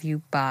 Okay, love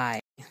you. Bye.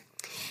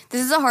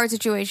 This is a hard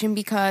situation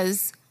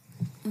because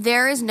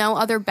there is no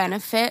other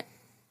benefit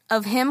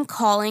of him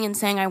calling and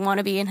saying, I want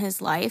to be in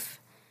his life.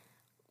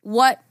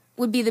 What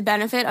would be the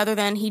benefit other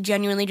than he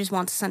genuinely just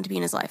wants his son to be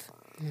in his life?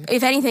 Mm-hmm.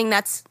 If anything,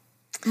 that's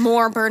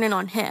more burden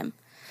on him.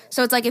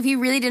 So it's like if he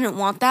really didn't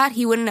want that,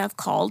 he wouldn't have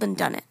called and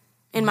done it,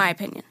 in my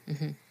opinion.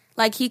 Mm-hmm.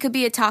 Like, he could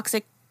be a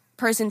toxic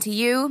person to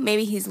you.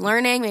 Maybe he's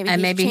learning.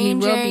 Maybe he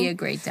will be a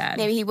great dad.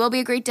 Maybe he will be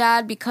a great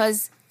dad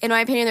because, in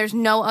my opinion, there's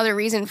no other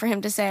reason for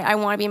him to say, I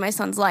want to be in my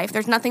son's life.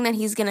 There's nothing that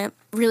he's going to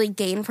really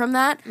gain from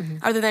that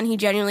other than he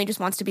genuinely just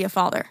wants to be a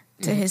father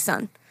to his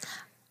son.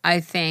 I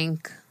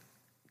think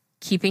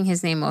keeping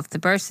his name off the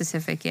birth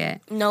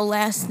certificate. No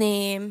last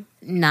name.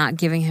 Not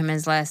giving him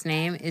his last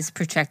name is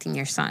protecting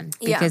your son.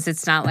 Because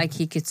it's not like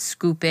he could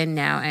scoop in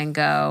now and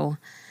go...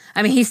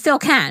 I mean, he still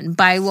can.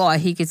 By law,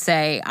 he could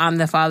say, I'm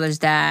the father's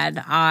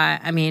dad.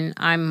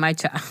 I'm my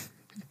child.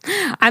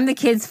 I'm the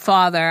kid's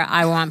father.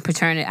 I want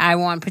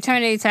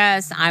paternity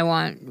tests. I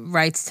want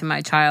rights to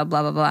my child,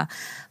 blah, blah, blah.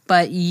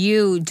 But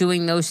you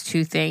doing those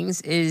two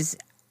things is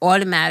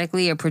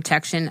automatically a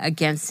protection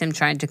against him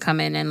trying to come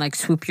in and, like,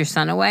 swoop your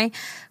son away.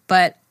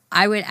 But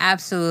I would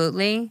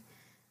absolutely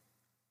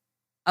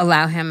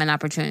allow him an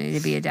opportunity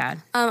to be a dad.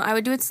 I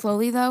would do it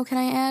slowly, though, can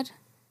I add?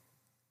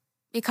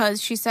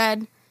 Because she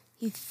said...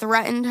 He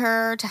threatened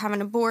her to have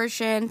an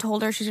abortion,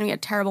 told her she's going to be a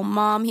terrible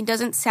mom. He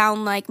doesn't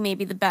sound like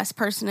maybe the best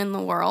person in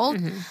the world.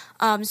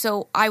 Mm-hmm.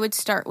 So I would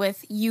start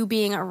with you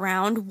being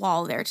around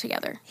while they're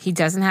together. He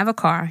doesn't have a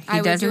car.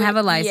 He doesn't have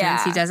a license.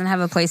 Yeah. He doesn't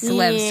have a place to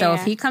live. So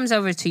if he comes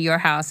over to your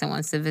house and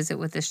wants to visit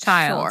with his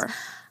child,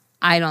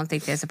 I don't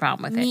think there's a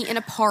problem with it. Meet in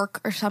a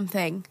park or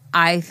something.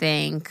 I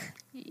think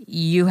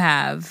you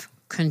have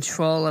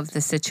control of the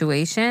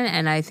situation.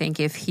 And I think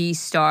if he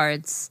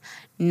starts...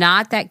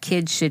 Not that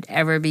kids should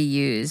ever be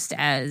used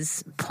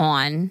as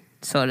pawn,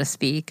 so to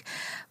speak,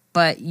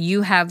 but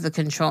you have the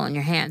control in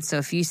your hands. So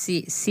if you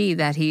see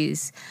that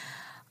he's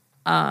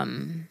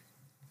acting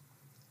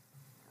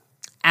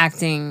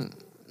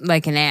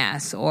like an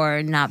ass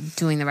or not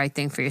doing the right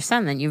thing for your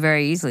son, then you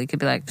very easily could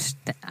be like,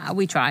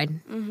 we tried.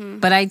 Mm-hmm.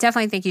 But I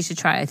definitely think you should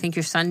try. I think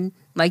your son,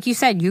 like you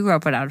said, you grew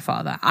up without a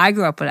father. I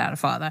grew up without a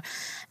father.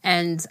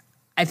 And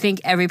I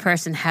think every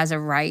person has a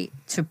right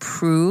to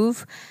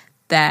prove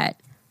that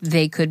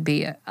they could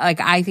be,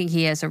 I think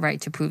he has a right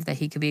to prove that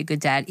he could be a good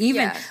dad.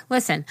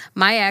 Listen,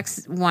 my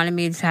ex wanted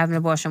me to have an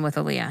abortion with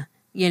Aaliyah.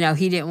 You know,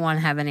 he didn't want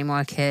to have any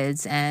more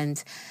kids.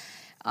 And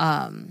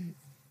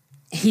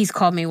he's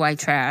called me white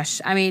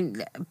trash. I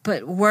mean,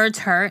 but words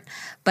hurt.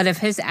 But if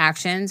his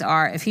actions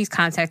are, if he's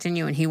contacting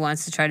you and he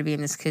wants to try to be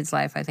in this kid's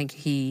life, I think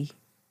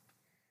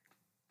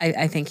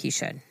I think he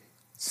should.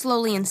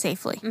 Slowly and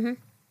safely. Mm-hmm.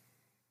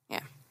 Yeah.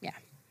 Yeah.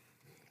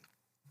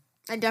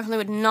 I definitely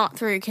would not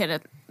throw your kid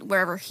at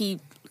wherever he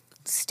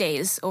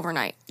stays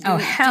overnight.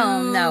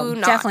 Hell no.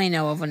 Definitely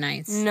no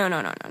overnights. No.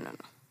 No.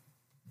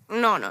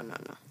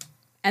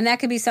 And that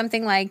could be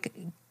something like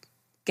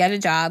get a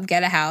job,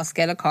 get a house,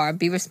 get a car,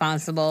 be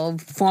responsible,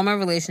 form a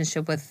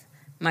relationship with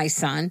my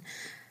son.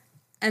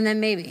 And then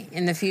maybe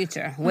in the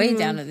future, way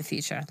down in the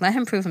future, let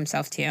him prove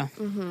himself to you.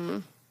 Mm-hmm.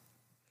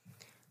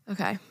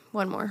 Okay.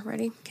 One more.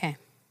 Ready? Okay.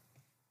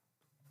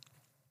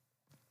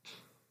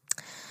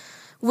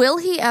 Will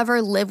he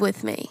ever live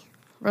with me?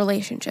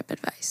 Relationship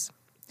advice.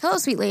 Hello,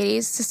 sweet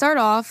ladies. To start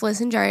off,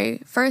 listen,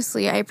 Jerry.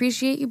 Firstly, I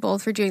appreciate you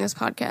both for doing this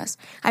podcast.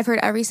 I've heard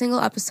every single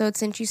episode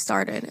since you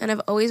started, and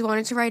I've always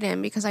wanted to write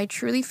in because I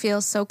truly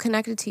feel so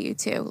connected to you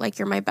two, like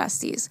you're my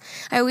besties.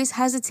 I always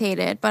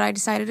hesitated, but I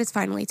decided it's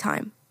finally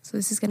time. So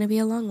this is going to be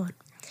a long one.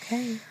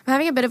 Okay. I'm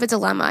having a bit of a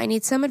dilemma. I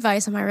need some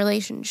advice on my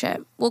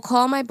relationship. We'll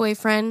call my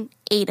boyfriend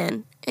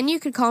Aiden, and you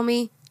could call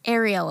me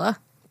Ariella.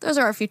 Those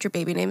are our future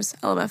baby names,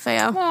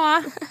 LMFAO.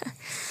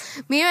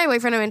 Aww. Me and my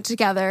boyfriend have been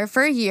together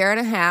for a year and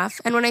a half,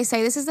 and when I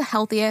say this is the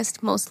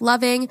healthiest, most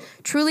loving,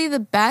 truly the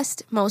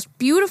best, most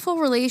beautiful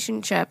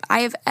relationship I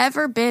have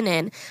ever been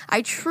in,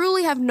 I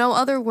truly have no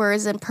other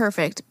words than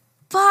perfect.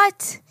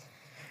 But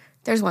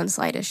there's one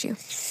slight issue.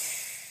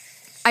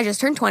 I just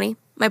turned 20.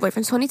 My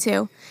boyfriend's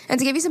 22. And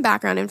to give you some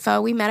background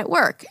info, we met at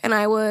work, and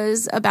I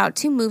was about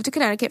to move to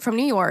Connecticut from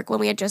New York when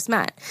we had just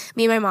met.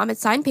 Me and my mom had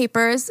signed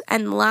papers,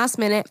 and last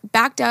minute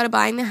backed out of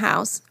buying the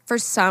house for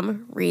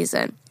some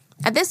reason.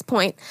 At this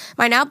point,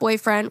 my now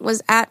boyfriend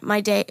was at my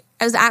job,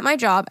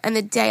 and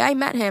the day I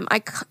met him,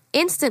 I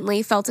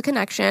instantly felt a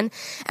connection,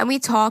 and we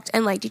talked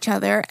and liked each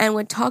other and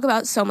would talk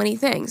about so many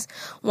things,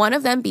 one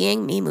of them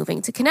being me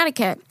moving to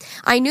Connecticut.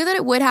 I knew that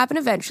it would happen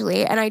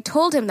eventually, and I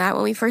told him that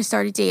when we first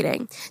started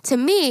dating. To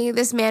me,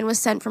 this man was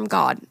sent from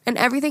God, and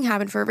everything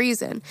happened for a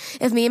reason.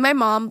 If me and my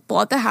mom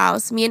bought the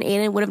house, me and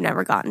Aiden would have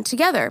never gotten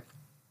together.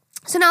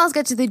 So now let's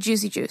get to the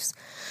juicy juice.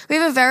 We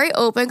have a very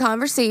open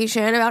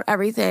conversation about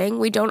everything.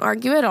 We don't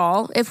argue at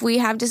all. If we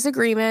have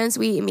disagreements,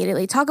 we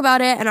immediately talk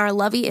about it and are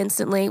lovey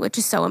instantly, which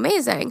is so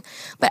amazing.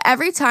 But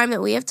every time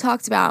that we have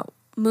talked about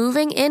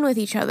moving in with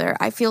each other,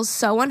 I feel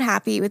so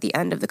unhappy with the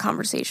end of the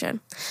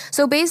conversation.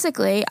 So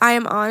basically, I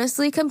am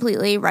honestly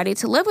completely ready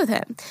to live with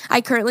him.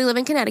 I currently live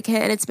in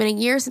Connecticut, and it's been a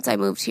year since I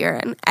moved here,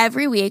 and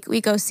every week we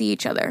go see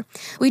each other.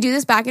 We do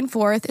this back and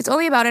forth. It's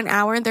only about an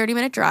hour and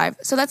 30-minute drive,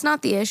 so that's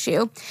not the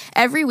issue.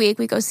 Every week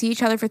we go see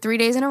each other for 3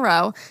 days in a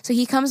row. So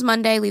he comes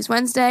Monday, leaves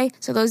Wednesday,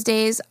 so those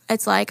days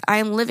it's like I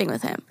am living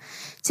with him.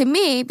 To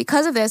me,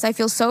 because of this, I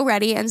feel so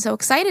ready and so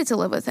excited to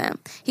live with him.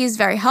 He is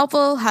very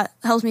helpful,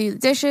 helps me with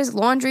dishes,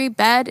 laundry,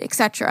 bed,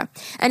 etc.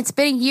 And it's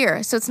been a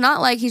year, so it's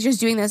not like he's just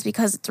doing this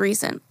because it's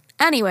recent.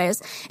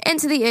 Anyways,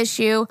 into the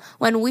issue,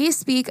 when we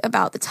speak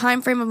about the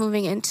time frame of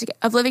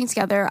living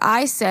together,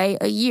 I say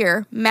a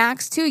year,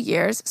 max 2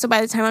 years, so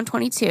by the time I'm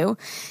 22,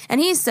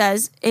 and he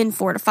says in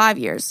 4 to 5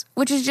 years,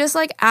 which is just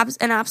like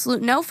an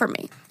absolute no for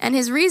me. And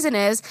his reason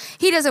is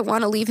he doesn't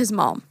want to leave his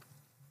mom.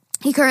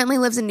 He currently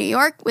lives in New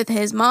York with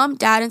his mom,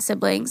 dad, and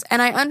siblings,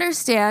 and I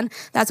understand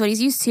that's what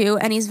he's used to,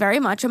 and he's very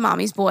much a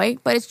mommy's boy,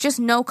 but it's just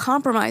no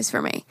compromise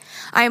for me.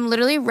 I am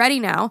literally ready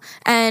now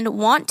and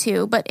want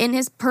to, but in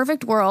his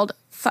perfect world,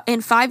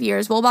 in 5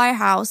 years, we'll buy a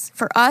house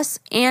for us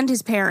and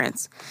his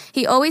parents.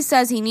 He always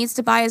says he needs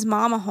to buy his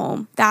mom a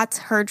home. That's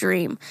her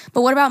dream.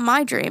 But what about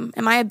my dream?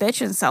 Am I a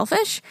bitch and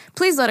selfish?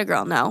 Please let a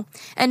girl know.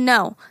 And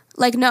no,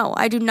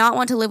 I do not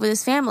want to live with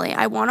his family.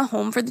 I want a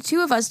home for the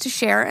two of us to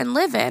share and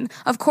live in.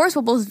 Of course,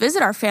 we'll both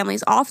visit our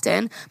families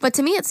often, but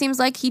to me it seems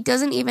like he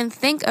doesn't even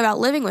think about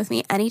living with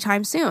me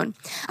anytime soon.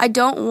 I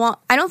don't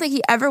think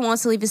he ever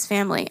wants to leave his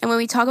family. And when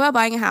we talk about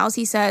buying a house,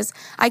 he says,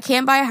 I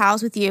can't buy a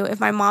house with you if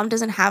my mom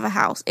doesn't have a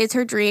house. It's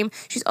her dream.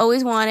 She's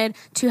always wanted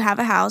to have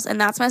a house, and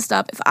that's messed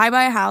up if I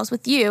buy a house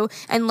with you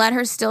and let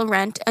her still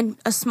rent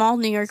a small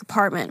New York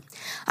apartment.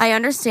 I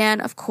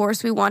understand, of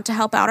course, we want to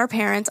help out our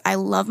parents. I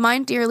love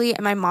mine dearly,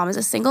 and my mom is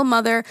a single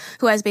mother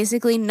who has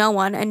basically no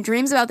one and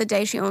dreams about the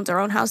day she owns her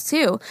own house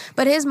too.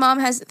 But his mom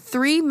has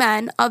 3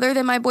 men other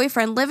than my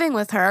boyfriend living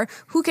with her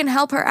who can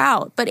help her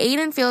out. But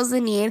Aiden feels the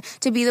need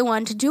to be the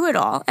one to do it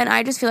all, and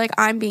I just feel like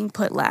I'm being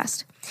put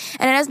last.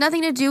 And it has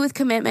nothing to do with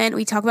commitment.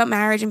 We talk about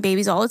marriage and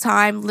babies all the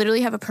time,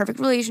 literally have a perfect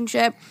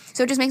relationship.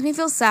 So it just makes me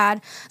feel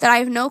sad that I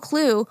have no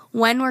clue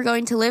when we're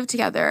going to live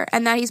together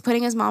and that he's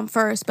putting his mom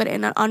first, but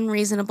in an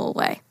unreasonable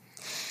way.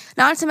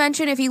 Not to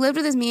mention, if he lived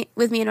with me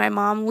and my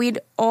mom, we'd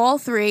all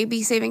 3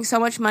 be saving so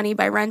much money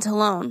by rent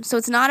alone. So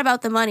it's not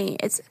about the money.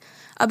 It's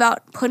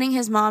about putting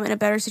his mom in a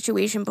better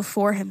situation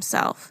before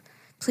himself.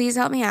 Please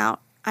help me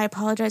out. I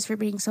apologize for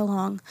being so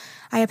long.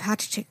 I have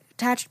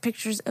attached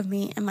pictures of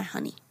me and my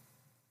honey.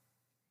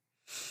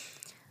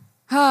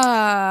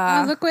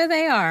 Well, look where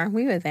they are.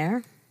 We were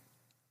there.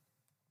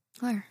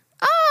 Where?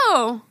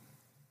 Oh!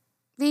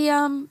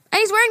 And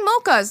he's wearing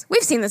mochas.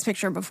 We've seen this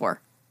picture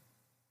before.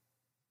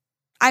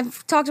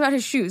 I've talked about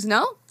his shoes,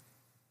 no?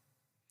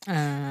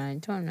 I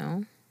don't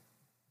know.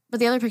 But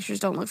the other pictures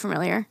don't look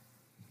familiar.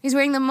 He's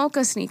wearing the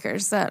mocha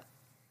sneakers that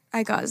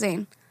I got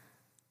Zane.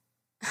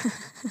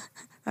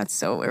 That's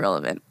so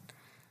irrelevant.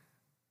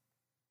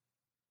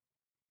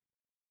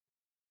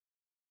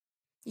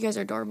 You guys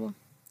are adorable.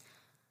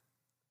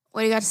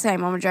 What do you got to say,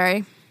 Mama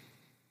Jerry?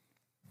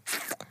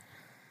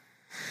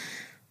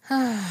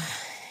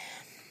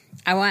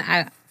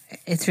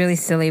 It's really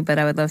silly, but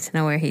I would love to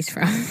know where he's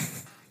from.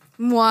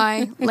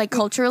 Why? Like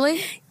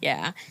culturally?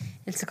 Yeah.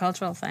 It's a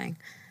cultural thing.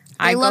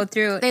 They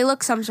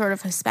look some sort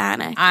of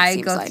Hispanic. I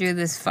go through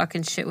this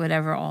fucking shit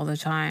whatever all the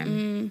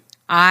time.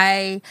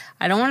 I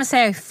don't want to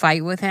say I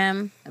fight with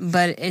him,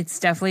 but it's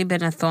definitely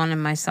been a thorn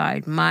in my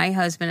side. My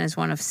husband is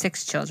one of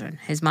 6 children.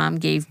 His mom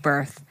gave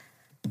birth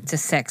to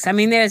 6. I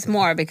mean, there's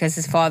more because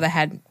his father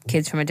had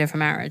kids from a different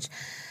marriage.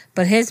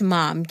 But his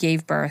mom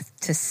gave birth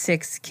to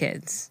 6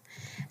 kids.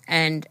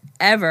 And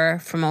Ever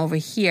from over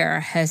here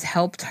has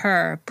helped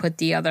her put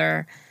the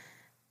other,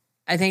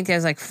 I think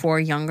there's like 4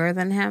 younger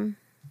than him,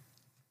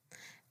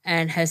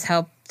 and has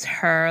helped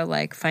her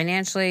like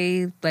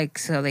financially, like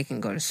so they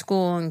can go to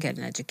school and get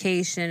an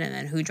education, and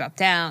then who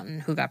dropped out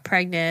and who got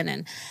pregnant.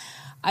 And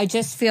I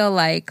just feel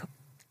like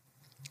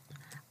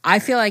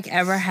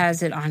Ever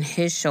has it on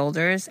his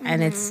shoulders,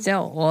 and it's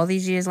still all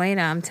these years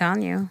later. I'm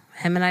telling you,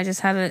 him and I just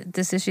had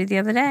this issue the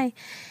other day.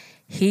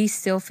 He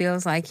still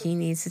feels like he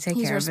needs to take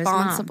care of his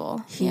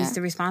mom. He's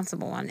the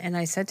responsible one. And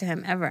I said to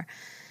him, Ever,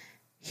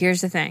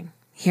 here's the thing.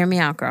 Hear me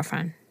out,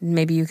 girlfriend.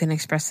 Maybe you can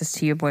express this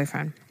to your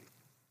boyfriend.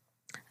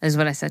 This is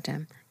what I said to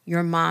him.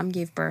 Your mom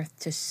gave birth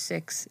to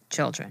 6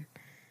 children.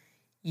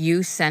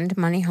 You send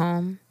money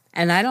home.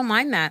 And I don't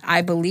mind that.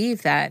 I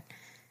believe that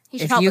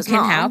if you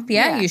can help,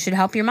 you should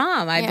help your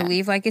mom. I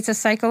believe like it's a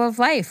cycle of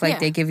life. Like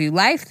they give you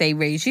life, they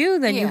raise you,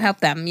 then you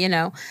help them, you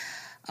know.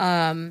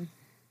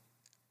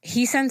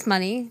 He sends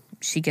money.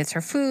 She gets her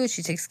food.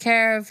 She takes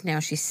care of. Now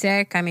she's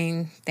sick. I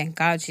mean, thank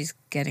God she's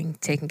getting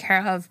taken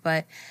care of.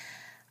 But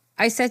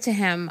I said to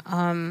him,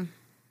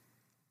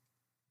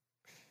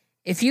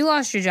 If you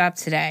lost your job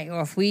today,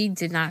 or if we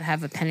did not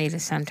have a penny to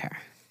send her,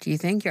 do you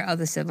think your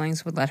other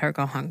siblings would let her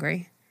go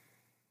hungry?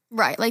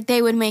 Right. Like,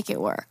 they would make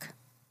it work.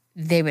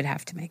 They would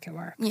have to make it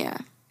work. Yeah.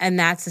 And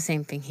that's the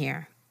same thing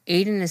here.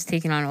 Aiden is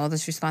taking on all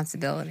this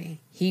responsibility.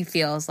 He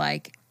feels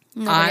like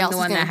I'm the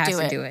one that has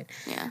to do it.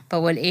 Yeah.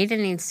 But what Aiden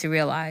needs to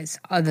realize,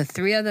 are the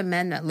 3 other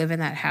men that live in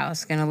that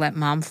house going to let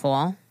mom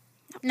fall?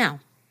 No.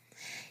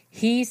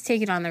 He's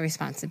taking on the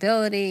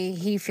responsibility.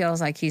 He feels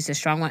like he's the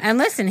strong one. And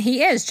listen,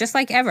 he is, just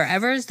like Ever.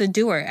 Ever is the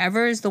doer.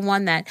 Ever is the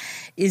one that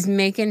is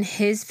making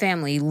his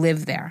family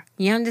live there.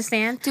 You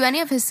understand? Do any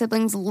of his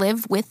siblings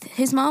live with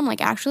his mom,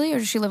 like, actually, or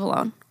does she live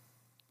alone?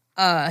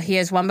 He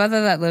has one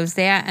brother that lives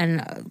there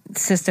and a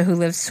sister who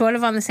lives sort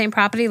of on the same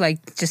property,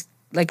 like just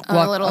like a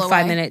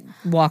 5-minute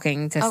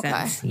walking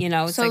distance. Okay. You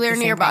know, so like they're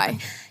nearby.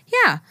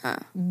 Yeah. Huh.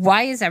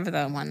 Why is Ever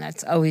the one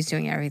that's always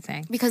doing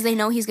everything? Because they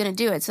know he's going to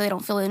do it, so they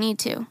don't feel the need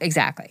to.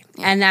 Exactly.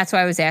 Yeah. And that's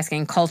why I was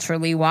asking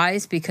culturally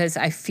wise, because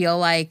I feel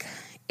like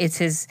it's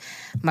his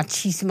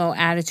machismo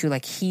attitude.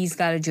 Like, he's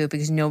got to do it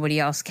because nobody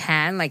else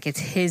can. Like, it's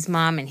his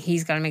mom and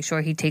he's got to make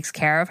sure he takes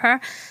care of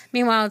her.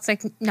 Meanwhile, it's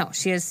like, no,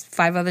 she has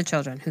 5 other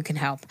children who can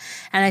help.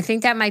 And I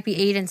think that might be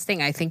Aiden's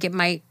thing. I think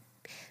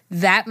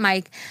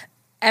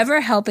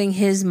Ever helping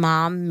his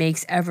mom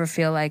makes Ever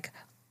feel like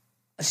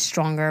a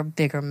stronger,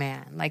 bigger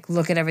man. Like,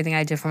 look at everything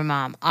I did for my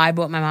mom. I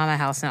bought my mom a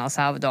house in El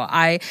Salvador.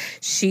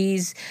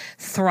 She's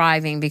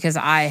thriving because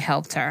I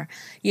helped her.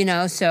 You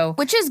know, so...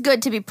 Which is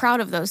good to be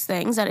proud of those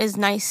things. That is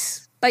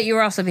nice. But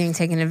you're also being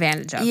taken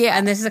advantage of. Yeah.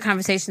 And this is a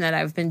conversation that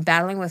I've been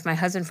battling with my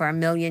husband for a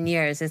million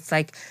years. It's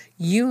like,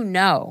 you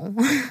know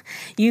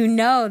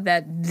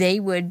that they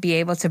would be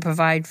able to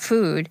provide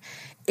food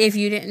if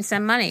you didn't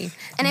send money.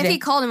 And if he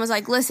called and was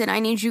like, listen, I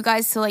need you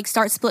guys to, like,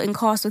 start splitting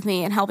costs with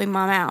me and helping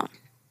mom out,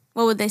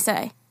 what would they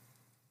say?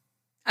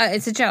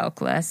 It's a joke,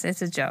 Les.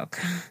 It's a joke.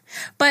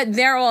 But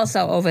they're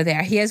also over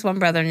there. He has one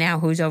brother now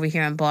who's over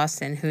here in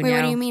Boston. Wait,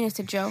 what do you mean it's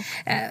a joke?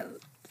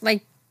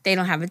 Like, they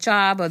don't have a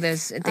job, or they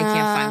can't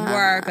find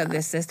work, or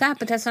this, that.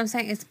 But that's what I'm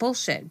saying. It's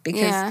bullshit.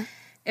 Because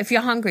if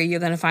you're hungry, you're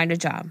going to find a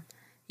job.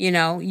 You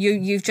know,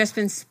 you've just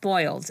been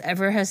spoiled.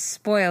 Ever has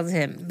spoiled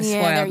them.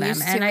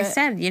 And I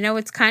said, you know,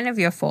 it's kind of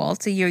your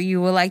fault.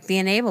 You were like the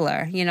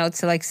enabler, you know,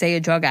 to, like, say a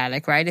drug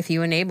addict, right? If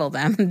you enable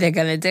them, they're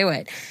going to do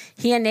it.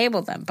 He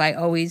enabled them by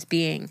always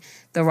being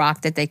the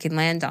rock that they can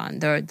land on,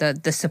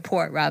 the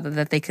support, rather,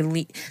 that they can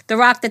the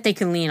rock that they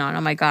can lean on.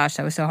 Oh my gosh,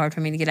 that was so hard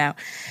for me to get out.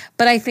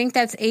 But I think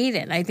that's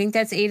Aiden. I think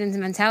that's Aiden's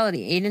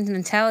mentality. Aiden's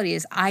mentality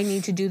is, I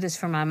need to do this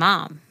for my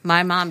mom.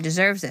 My mom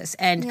deserves this.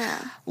 And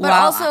but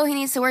also he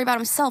needs to worry about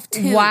himself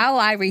too. While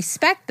I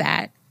respect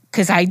that,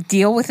 because I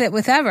deal with it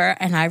with Ever,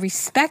 and I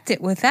respect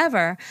it with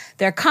Ever,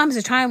 there comes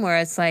a time where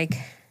it's like,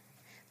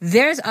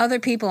 there's other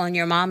people in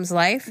your mom's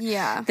life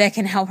that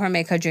can help her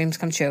make her dreams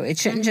come true. It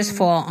shouldn't just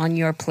fall on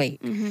your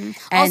plate. Mm-hmm.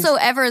 Also,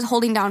 Ever is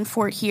holding down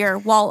fort here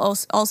while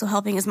also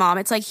helping his mom.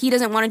 It's like he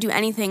doesn't want to do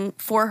anything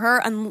for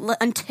her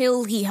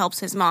until he helps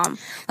his mom.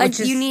 Like,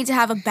 you need to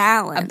have a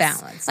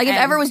balance. Like, if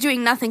Ever was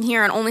doing nothing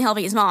here and only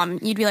helping his mom,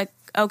 you'd be like,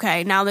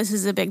 okay, now this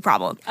is a big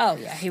problem. Oh,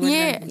 yeah. He would.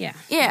 Yeah.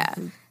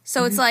 Mm-hmm.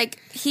 So it's like,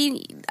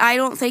 I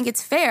don't think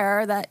it's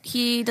fair that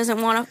he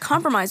doesn't want to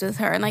compromise with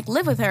her and, like,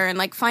 live with her and,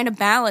 like, find a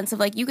balance of,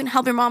 like, you can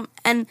help your mom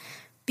and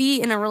be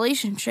in a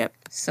relationship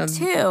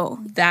too.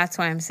 That's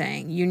why I'm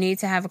saying you need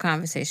to have a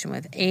conversation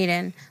with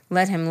Aiden.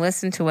 Let him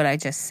listen to what I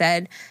just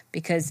said,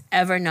 because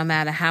Ever, no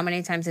matter how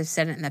many times I've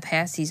said it in the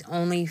past, he's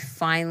only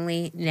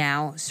finally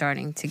now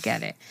starting to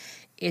get it.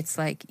 It's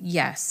like,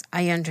 yes,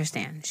 I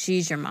understand.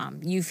 She's your mom.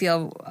 You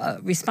feel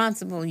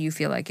responsible. You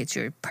feel like it's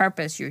your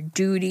purpose, your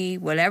duty,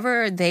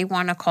 whatever they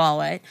want to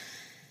call it,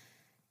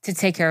 to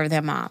take care of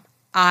their mom.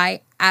 I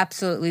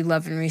absolutely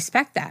love and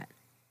respect that.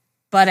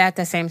 But at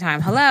the same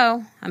time,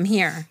 hello, I'm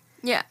here.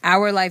 Yeah.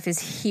 Our life is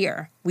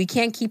here. We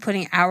can't keep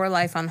putting our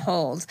life on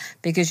hold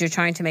because you're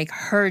trying to make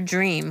her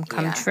dream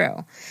come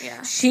true.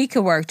 Yeah. She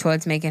could work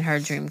towards making her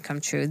dream come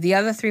true. The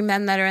other 3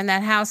 men that are in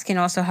that house can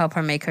also help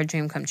her make her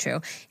dream come true.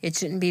 It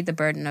shouldn't be the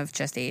burden of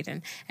just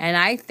Aiden. And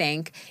I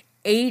think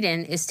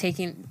Aiden is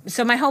taking...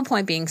 So my whole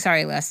point being...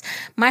 Sorry, Les.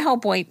 My whole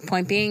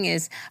point being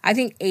is, I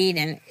think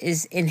Aiden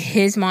is, in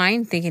his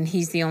mind, thinking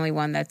he's the only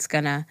one that's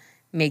going to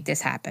make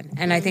this happen.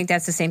 And I think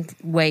that's the same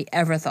way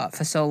Ever thought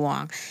for so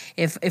long.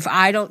 If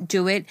I don't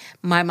do it,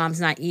 my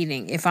mom's not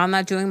eating. If I'm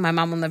not doing it, my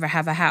mom will never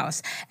have a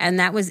house. And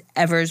that was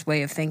Ever's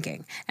way of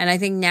thinking. And I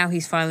think now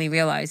he's finally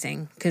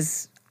realizing,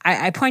 because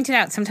I pointed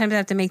out, sometimes I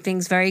have to make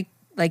things very,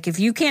 like, if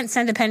you can't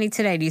send a penny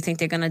today, do you think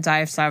they're going to die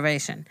of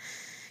starvation?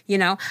 You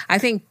know, I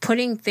think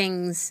putting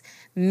things,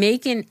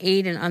 making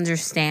Aiden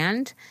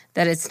understand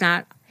that it's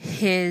not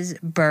his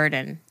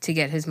burden to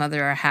get his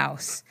mother a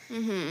house,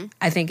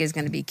 I think is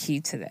going to be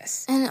key to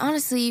this. And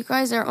honestly, you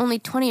guys are only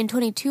 20 and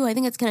 22. I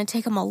think it's going to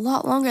take him a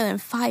lot longer than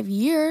 5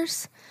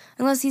 years.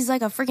 Unless he's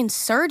like a freaking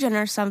surgeon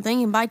or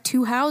something and buy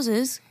 2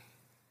 houses.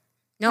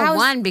 No,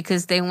 one,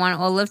 because they want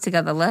to all live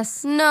together,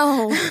 Les.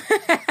 No.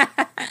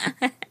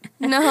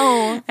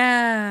 No.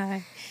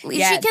 She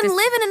can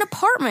live in an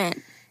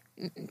apartment.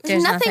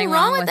 There's nothing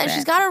wrong with that.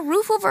 She's got a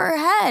roof over her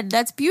head.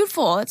 That's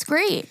beautiful. It's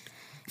great.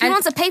 If he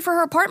wants to pay for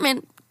her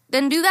apartment,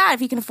 then do that if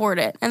he can afford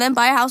it. And then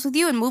buy a house with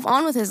you and move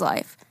on with his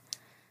life.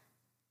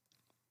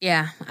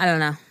 Yeah, I don't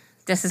know.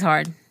 This is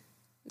hard.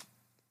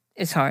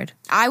 It's hard.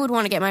 I would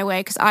want to get my way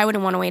because I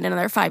wouldn't want to wait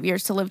another 5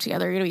 years to live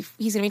together.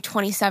 He's going to be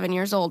 27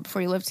 years old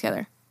before you live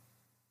together.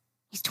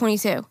 He's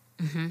 22.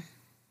 Mm-hmm.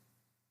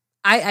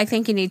 I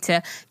think you need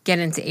to get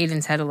into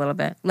Aiden's head a little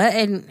bit. Let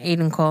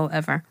Aiden call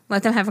Ever.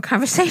 Let them have a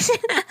conversation.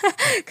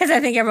 Because I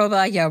think everyone will be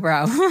like, yo,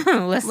 bro,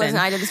 listen.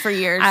 I did this for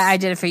years. I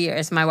did it for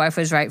years. My wife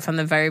was right from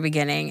the very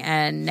beginning.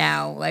 And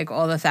now, like,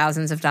 all the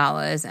thousands of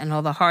dollars and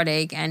all the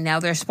heartache. And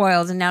now they're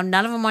spoiled. And now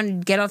none of them want to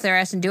get off their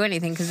ass and do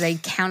anything because they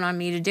count on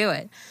me to do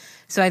it.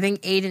 So I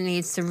think Aiden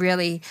needs to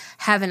really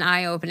have an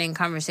eye-opening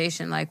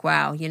conversation like,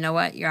 wow, you know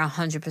what? You're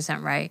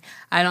 100% right.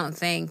 I don't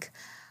think...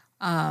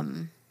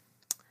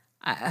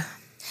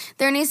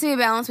 there needs to be a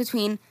balance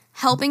between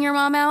helping your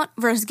mom out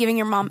versus giving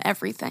your mom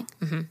everything.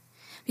 Mm-hmm.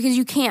 Because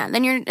you can't.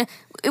 Then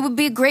it would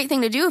be a great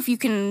thing to do if you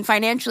can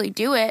financially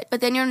do it,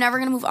 but then you're never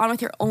going to move on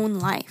with your own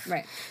life.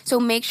 Right. So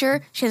make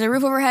sure she has a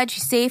roof over her head,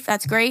 she's safe,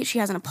 that's great. She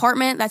has an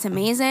apartment, that's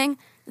amazing.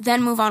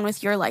 Then move on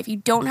with your life. You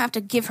don't have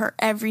to give her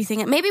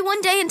everything. Maybe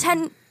one day in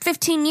 10,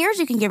 15 years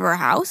you can give her a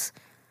house.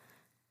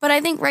 But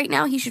I think right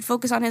now he should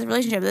focus on his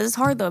relationship. This is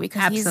hard, though,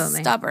 because he's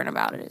stubborn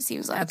about it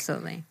seems like.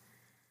 Absolutely.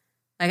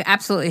 Like,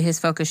 absolutely, his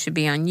focus should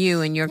be on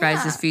you and your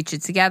guys' future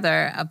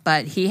together.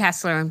 But he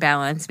has to learn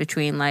balance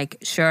between, like,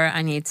 sure,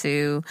 I need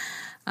to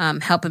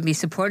help and be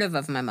supportive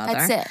of my mother.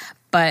 That's it.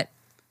 But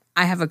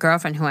I have a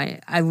girlfriend who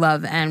I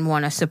love and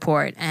want to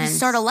support. And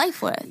start a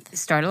life with.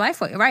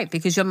 Right,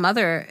 because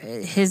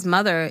his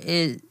mother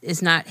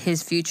is not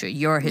his future.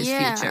 You're his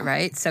future,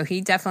 right? So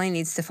he definitely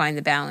needs to find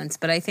the balance.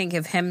 But I think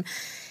if him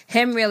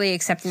really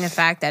accepting the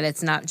fact that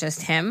it's not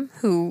just him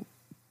who...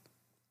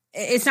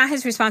 It's not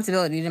his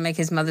responsibility to make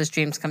his mother's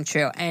dreams come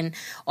true. And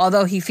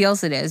although he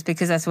feels it is,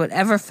 because that's what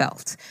Ever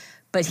felt,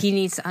 but he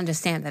needs to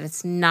understand that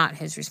it's not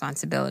his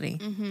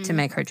responsibility to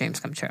make her dreams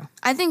come true.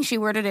 I think she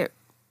worded it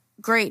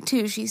great,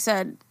 too. She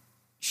said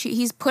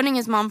he's putting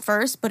his mom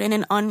first, but in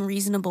an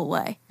unreasonable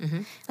way.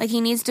 Mm-hmm. Like,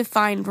 he needs to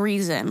find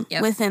reason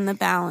within the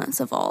balance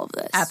of all of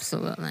this.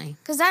 Absolutely.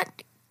 Because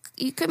that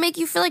could make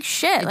you feel like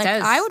shit. It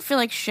does. I would feel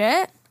like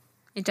shit.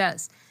 It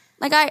does.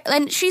 Like,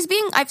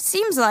 it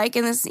seems like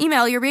in this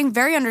email, you're being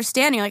very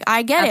understanding. Like,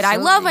 I get it. I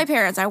love my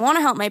parents. I want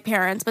to help my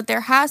parents. But there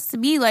has to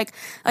be, like,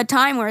 a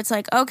time where it's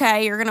like,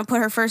 okay, you're going to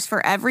put her first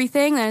for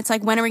everything. Then it's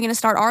like, when are we going to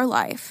start our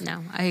life?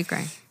 No, I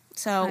agree.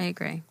 So I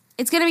agree.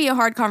 It's going to be a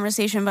hard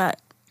conversation,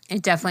 but...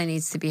 It definitely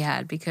needs to be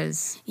had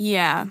because...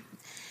 Yeah.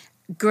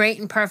 Great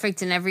and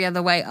perfect in every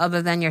other way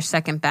other than your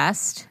second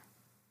best.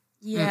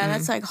 Yeah,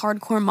 that's like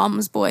hardcore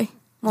mama's boy.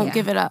 Won't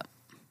give it up.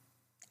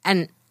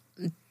 And...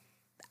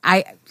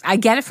 I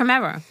get it from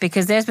Ever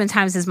because there's been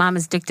times his mom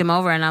has dicked him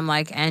over and I'm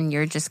like, and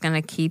you're just going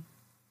to keep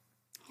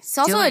It's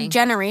also a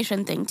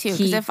generation thing too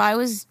because if I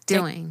was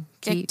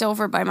dicked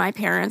over by my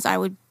parents, I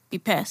would be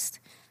pissed.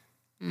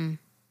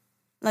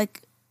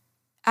 Like,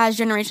 as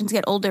generations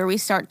get older, we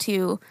start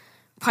to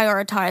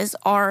prioritize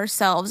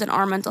ourselves and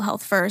our mental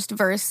health first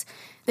versus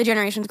the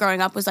generations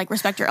growing up was like,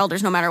 respect your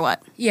elders no matter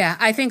what. Yeah,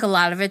 I think a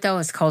lot of it, though,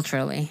 is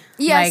culturally.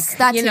 Yes, like,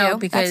 that too. You know,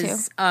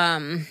 because...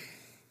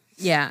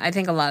 Yeah, I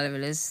think a lot of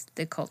it is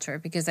the culture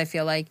because I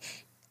feel like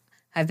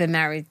I've been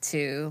married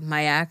to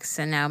my ex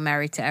and now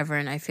married to Ever,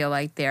 and I feel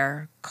like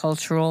their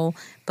cultural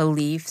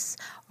beliefs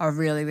are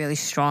really, really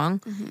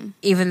strong,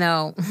 even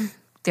though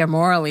they're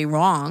morally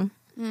wrong.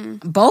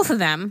 Both of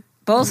them,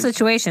 both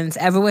situations,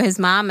 Ever with his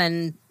mom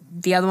and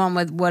the other one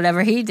with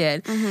whatever he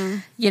did,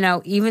 you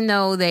know, even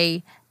though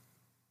they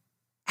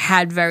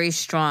had very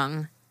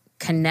strong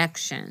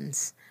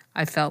connections,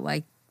 I felt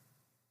like,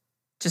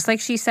 just like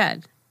she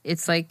said,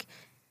 it's like...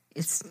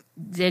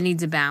 there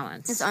needs a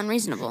balance. It's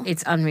unreasonable.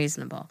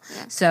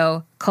 Yeah.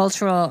 So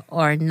cultural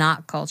or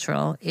not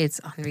cultural, it's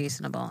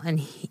unreasonable. And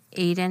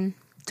Aiden,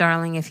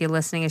 darling, if you're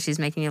listening, if she's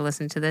making you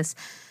listen to this,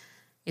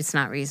 it's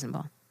not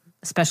reasonable.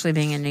 Especially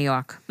being in New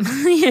York,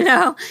 you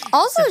know?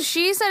 Also,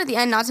 she said at the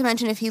end, not to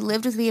mention if he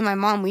lived with me and my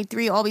mom, we'd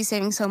three all be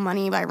saving some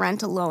money by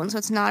rent alone. So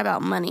it's not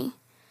about money.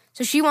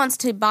 So she wants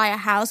to buy a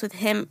house with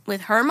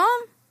her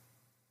mom?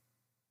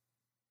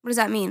 What does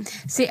that mean?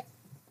 See,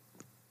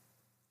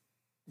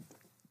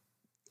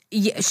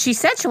 yeah, she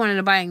said she wanted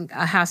to buy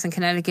a house in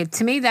Connecticut.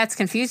 To me, that's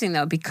confusing,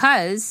 though,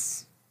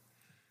 because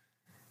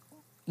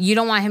you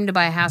don't want him to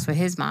buy a house with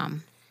his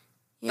mom.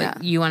 Yeah.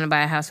 But you want to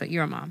buy a house with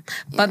your mom.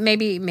 Yeah. But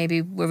maybe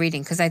we're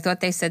reading, because I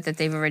thought they said that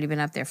they've already been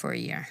up there for a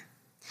year.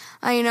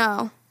 I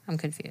know. I'm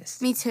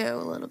confused. Me too,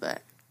 a little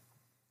bit.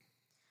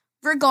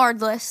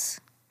 Regardless,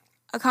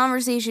 a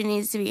conversation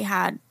needs to be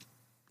had,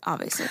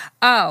 obviously.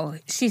 Oh,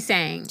 she's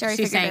saying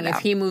if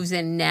he moves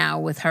in now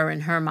with her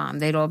and her mom,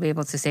 they'd all be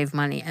able to save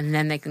money, and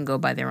then they can go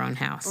buy their own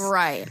house.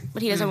 Right.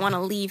 But he doesn't want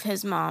to leave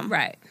his mom.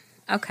 Right.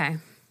 Okay.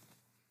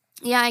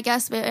 Yeah, I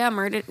guess,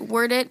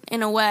 word it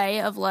in a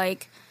way of,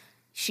 like,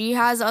 she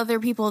has other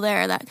people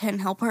there that can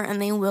help her,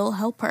 and they will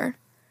help her.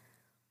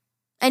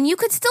 And you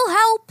could still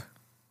help.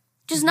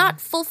 just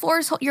not full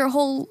force your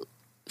whole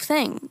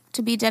thing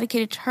to be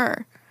dedicated to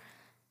her.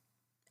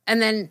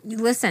 And then,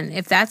 listen,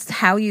 if that's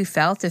how you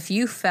felt, if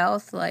you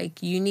felt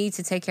like you need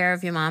to take care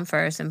of your mom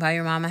first and buy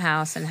your mom a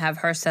house and have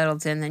her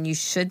settled in, then you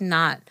should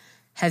not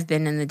have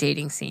been in the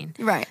dating scene.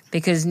 Right.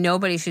 Because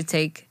nobody should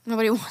take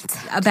wants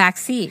a back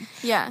seat.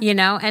 Yeah. You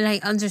know? And I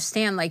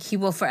understand, like, he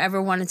will forever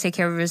want to take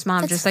care of his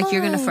mom, just like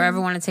you're going to forever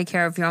want to take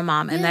care of your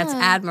mom. And that's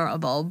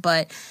admirable,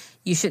 but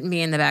you shouldn't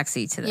be in the back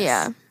seat to this.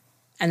 Yeah.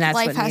 And that's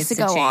life what has needs to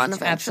to go change. on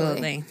eventually.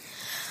 Absolutely.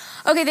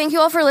 Okay, thank you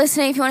all for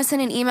listening. If you want to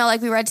send an email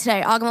like we read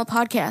today,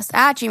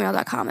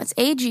 agahmilpodcast@gmail.com. That's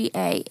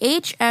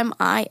AGAHMIL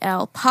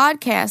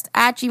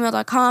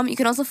podcast@gmail.com. You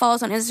can also follow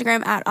us on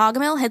Instagram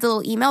 @Agahmil. Hit the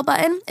little email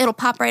button. It'll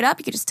pop right up.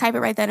 You can just type it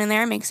right then and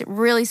there. It makes it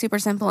really super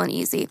simple and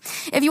easy.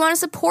 If you want to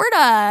support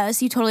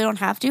us, you totally don't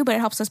have to, but it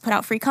helps us put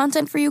out free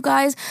content for you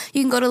guys.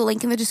 You can go to the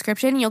link in the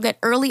description. You'll get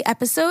early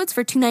episodes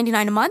for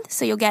 $2.99 a month.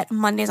 So you'll get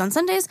Mondays on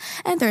Sundays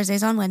and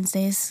Thursdays on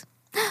Wednesdays.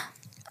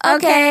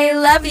 Okay,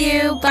 love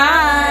you.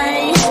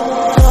 Bye.